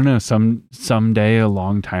don't know, someday a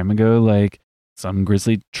long time ago, some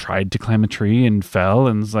grizzly tried to climb a tree and fell,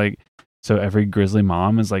 and it's so every grizzly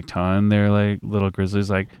mom is telling their little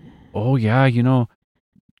grizzlies oh yeah,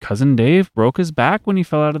 cousin Dave broke his back when he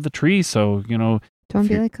fell out of the tree, so don't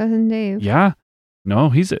be like cousin Dave. Yeah. No,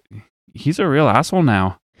 he's a real asshole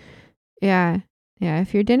now. Yeah. Yeah,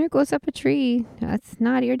 if your dinner goes up a tree, that's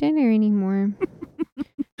not your dinner anymore.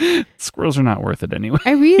 Squirrels are not worth it anyway.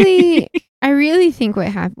 I really think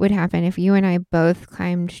what would happen if you and I both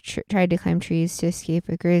tried to climb trees to escape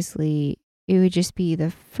a grizzly, it would just be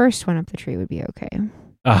the first one up the tree would be okay.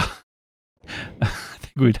 I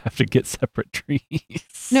think we'd have to get separate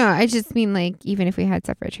trees. No, I just mean even if we had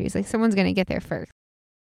separate trees, someone's going to get there first.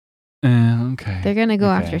 Okay. They're gonna go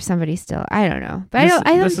after somebody still. I don't know, but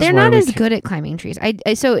they're not as good at climbing trees.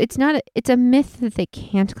 So it's not. It's a myth that they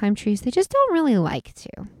can't climb trees. They just don't really like to.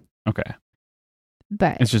 Okay.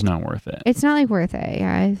 But it's just not worth it. It's not worth it.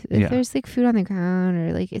 Yeah. If there's food on the ground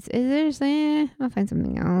or I'll find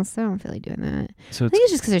something else. I don't feel like doing that. So I think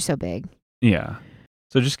it's just because they're so big. Yeah.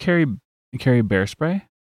 So just carry bear spray.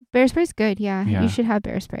 Bear spray's good. Yeah. You should have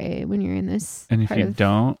bear spray when you're in this. And if you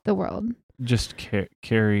don't, the world. Just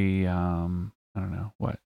carry, I don't know,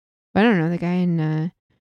 what? I don't know. The guy in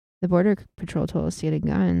the Border Patrol told us to get a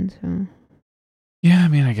gun, so. Yeah, I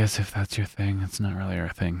mean, I guess if that's your thing, it's not really our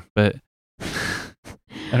thing, but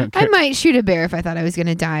I don't care. I might shoot a bear if I thought I was going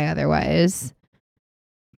to die otherwise.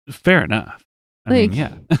 Fair enough. I mean,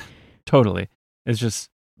 yeah, totally. It's just,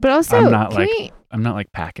 but also, I'm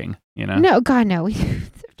not packing, No, God, no.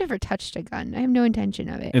 I've never touched a gun. I have no intention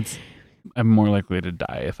of it. I'm more likely to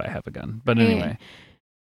die if I have a gun. But anyway,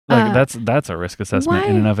 that's a risk assessment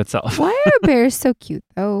in and of itself. Why are bears so cute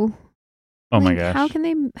though? Oh my gosh. How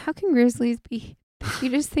can grizzlies be the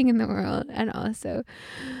cutest thing in the world and also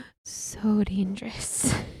so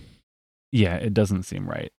dangerous? Yeah, it doesn't seem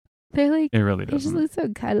right. They're it really doesn't. They just look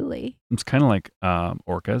so cuddly. It's kind of like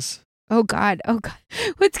orcas. Oh God.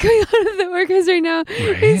 What's going on with the orcas right now?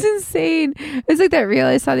 Right? It's insane. It's like that reel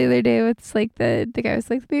I saw the other day with the guy was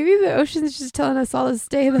like, maybe the ocean's just telling us all to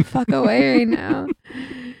stay the fuck away right now.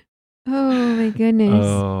 Oh my goodness.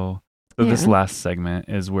 Oh. So this last segment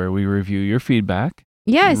is where we review your feedback.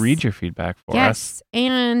 Yes. Read your feedback for us.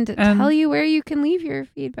 And tell you where you can leave your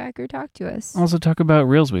feedback or talk to us. Also talk about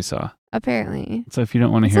reels we saw. Apparently. So if you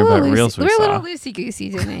don't want to hear about reels we saw. We're a little loosey-goosey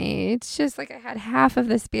tonight. It's just like I had half of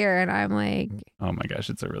this beer and I'm like... Oh my gosh,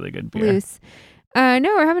 it's a really good beer. Loose. No,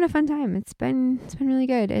 we're having a fun time. It's been really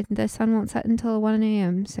good. The sun won't set until 1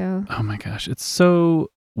 a.m. So. Oh my gosh, it's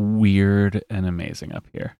so weird and amazing up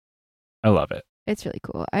here. I love it. It's really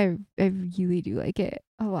cool. I really do like it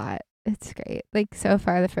a lot. It's great. Like so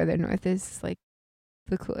far, the further north is like,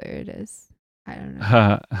 the cooler it is. I don't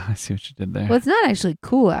know. I see what you did there. Well, it's not actually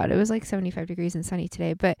cool out. It was like 75 degrees and sunny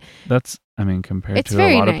today, but that's, I mean, compared to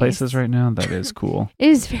a lot of places right now, that is cool. It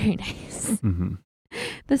is very nice. Mm-hmm.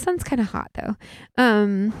 The sun's kind of hot though.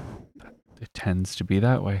 It tends to be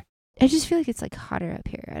that way. I just feel like it's like hotter up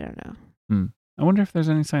here. I don't know. I wonder if there's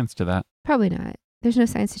any science to that. Probably not. There's no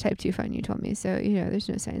science to type 2 fun, you told me. So, there's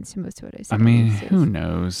no science to most of what I say. I mean, who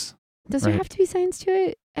knows? Does there have to be science to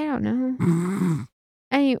it? I don't know.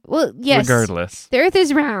 Well, yes. Regardless. The Earth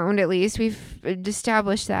is round, at least. We've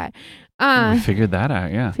established that. We figured that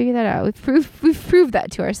out, yeah. Figured that out. We've proved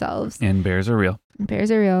that to ourselves. And bears are real.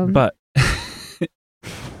 Bears are real. But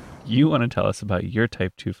you want to tell us about your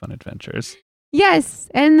type 2 fun adventures. Yes.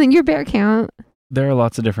 And your bear count. There are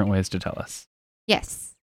lots of different ways to tell us. Yes.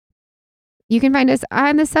 You can find us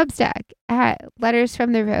on the Substack at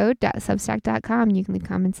lettersfromtheroad.substack.com. You can leave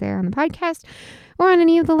comments there on the podcast or on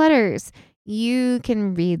any of the letters. You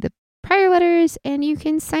can read the prior letters and you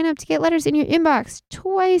can sign up to get letters in your inbox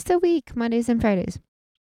twice a week, Mondays and Fridays.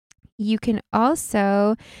 You can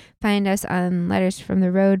also find us on Letters from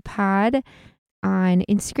the Road Pod on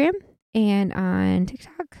Instagram and on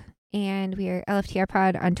TikTok. And we are LFTR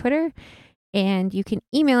Pod on Twitter. And you can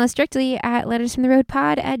email us directly at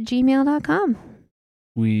lettersfromtheroadpod@gmail.com.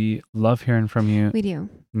 We love hearing from you. We do.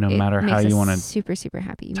 No matter how you want to super, super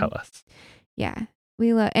happy. Tell us. Yeah.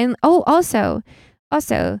 We love, and also, leave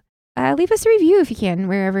us a review if you can,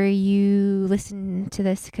 wherever you listen to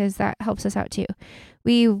this, because that helps us out too.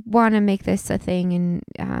 We want to make this a thing,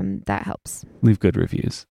 and that helps. Leave good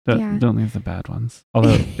reviews. Don't leave the bad ones.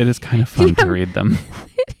 Although it is kind of fun to read them.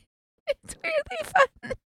 It's weirdly fun.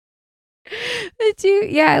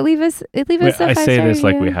 Leave us a 5-star I say this review.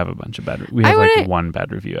 like we have a bunch of we have one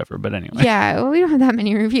bad review ever, but anyway. Yeah, well, we don't have that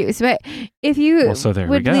many reviews, but if you would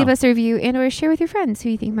leave us a review and or share with your friends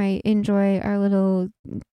who you think might enjoy our little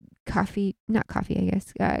cocktail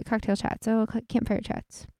chats. So campfire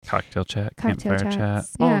chats. Cocktail chat, campfire chat,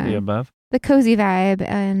 all of the above. The cozy vibe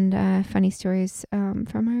and funny stories from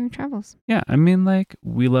our travels. Yeah, I mean, like,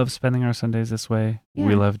 we love spending our Sundays this way. Yeah.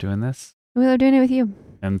 We love doing this. We love doing it with you.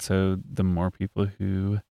 And so the more people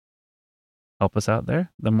who help us out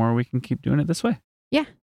there, the more we can keep doing it this way. Yeah.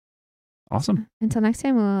 Awesome. Until next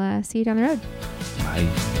time, we'll see you down the road. Bye.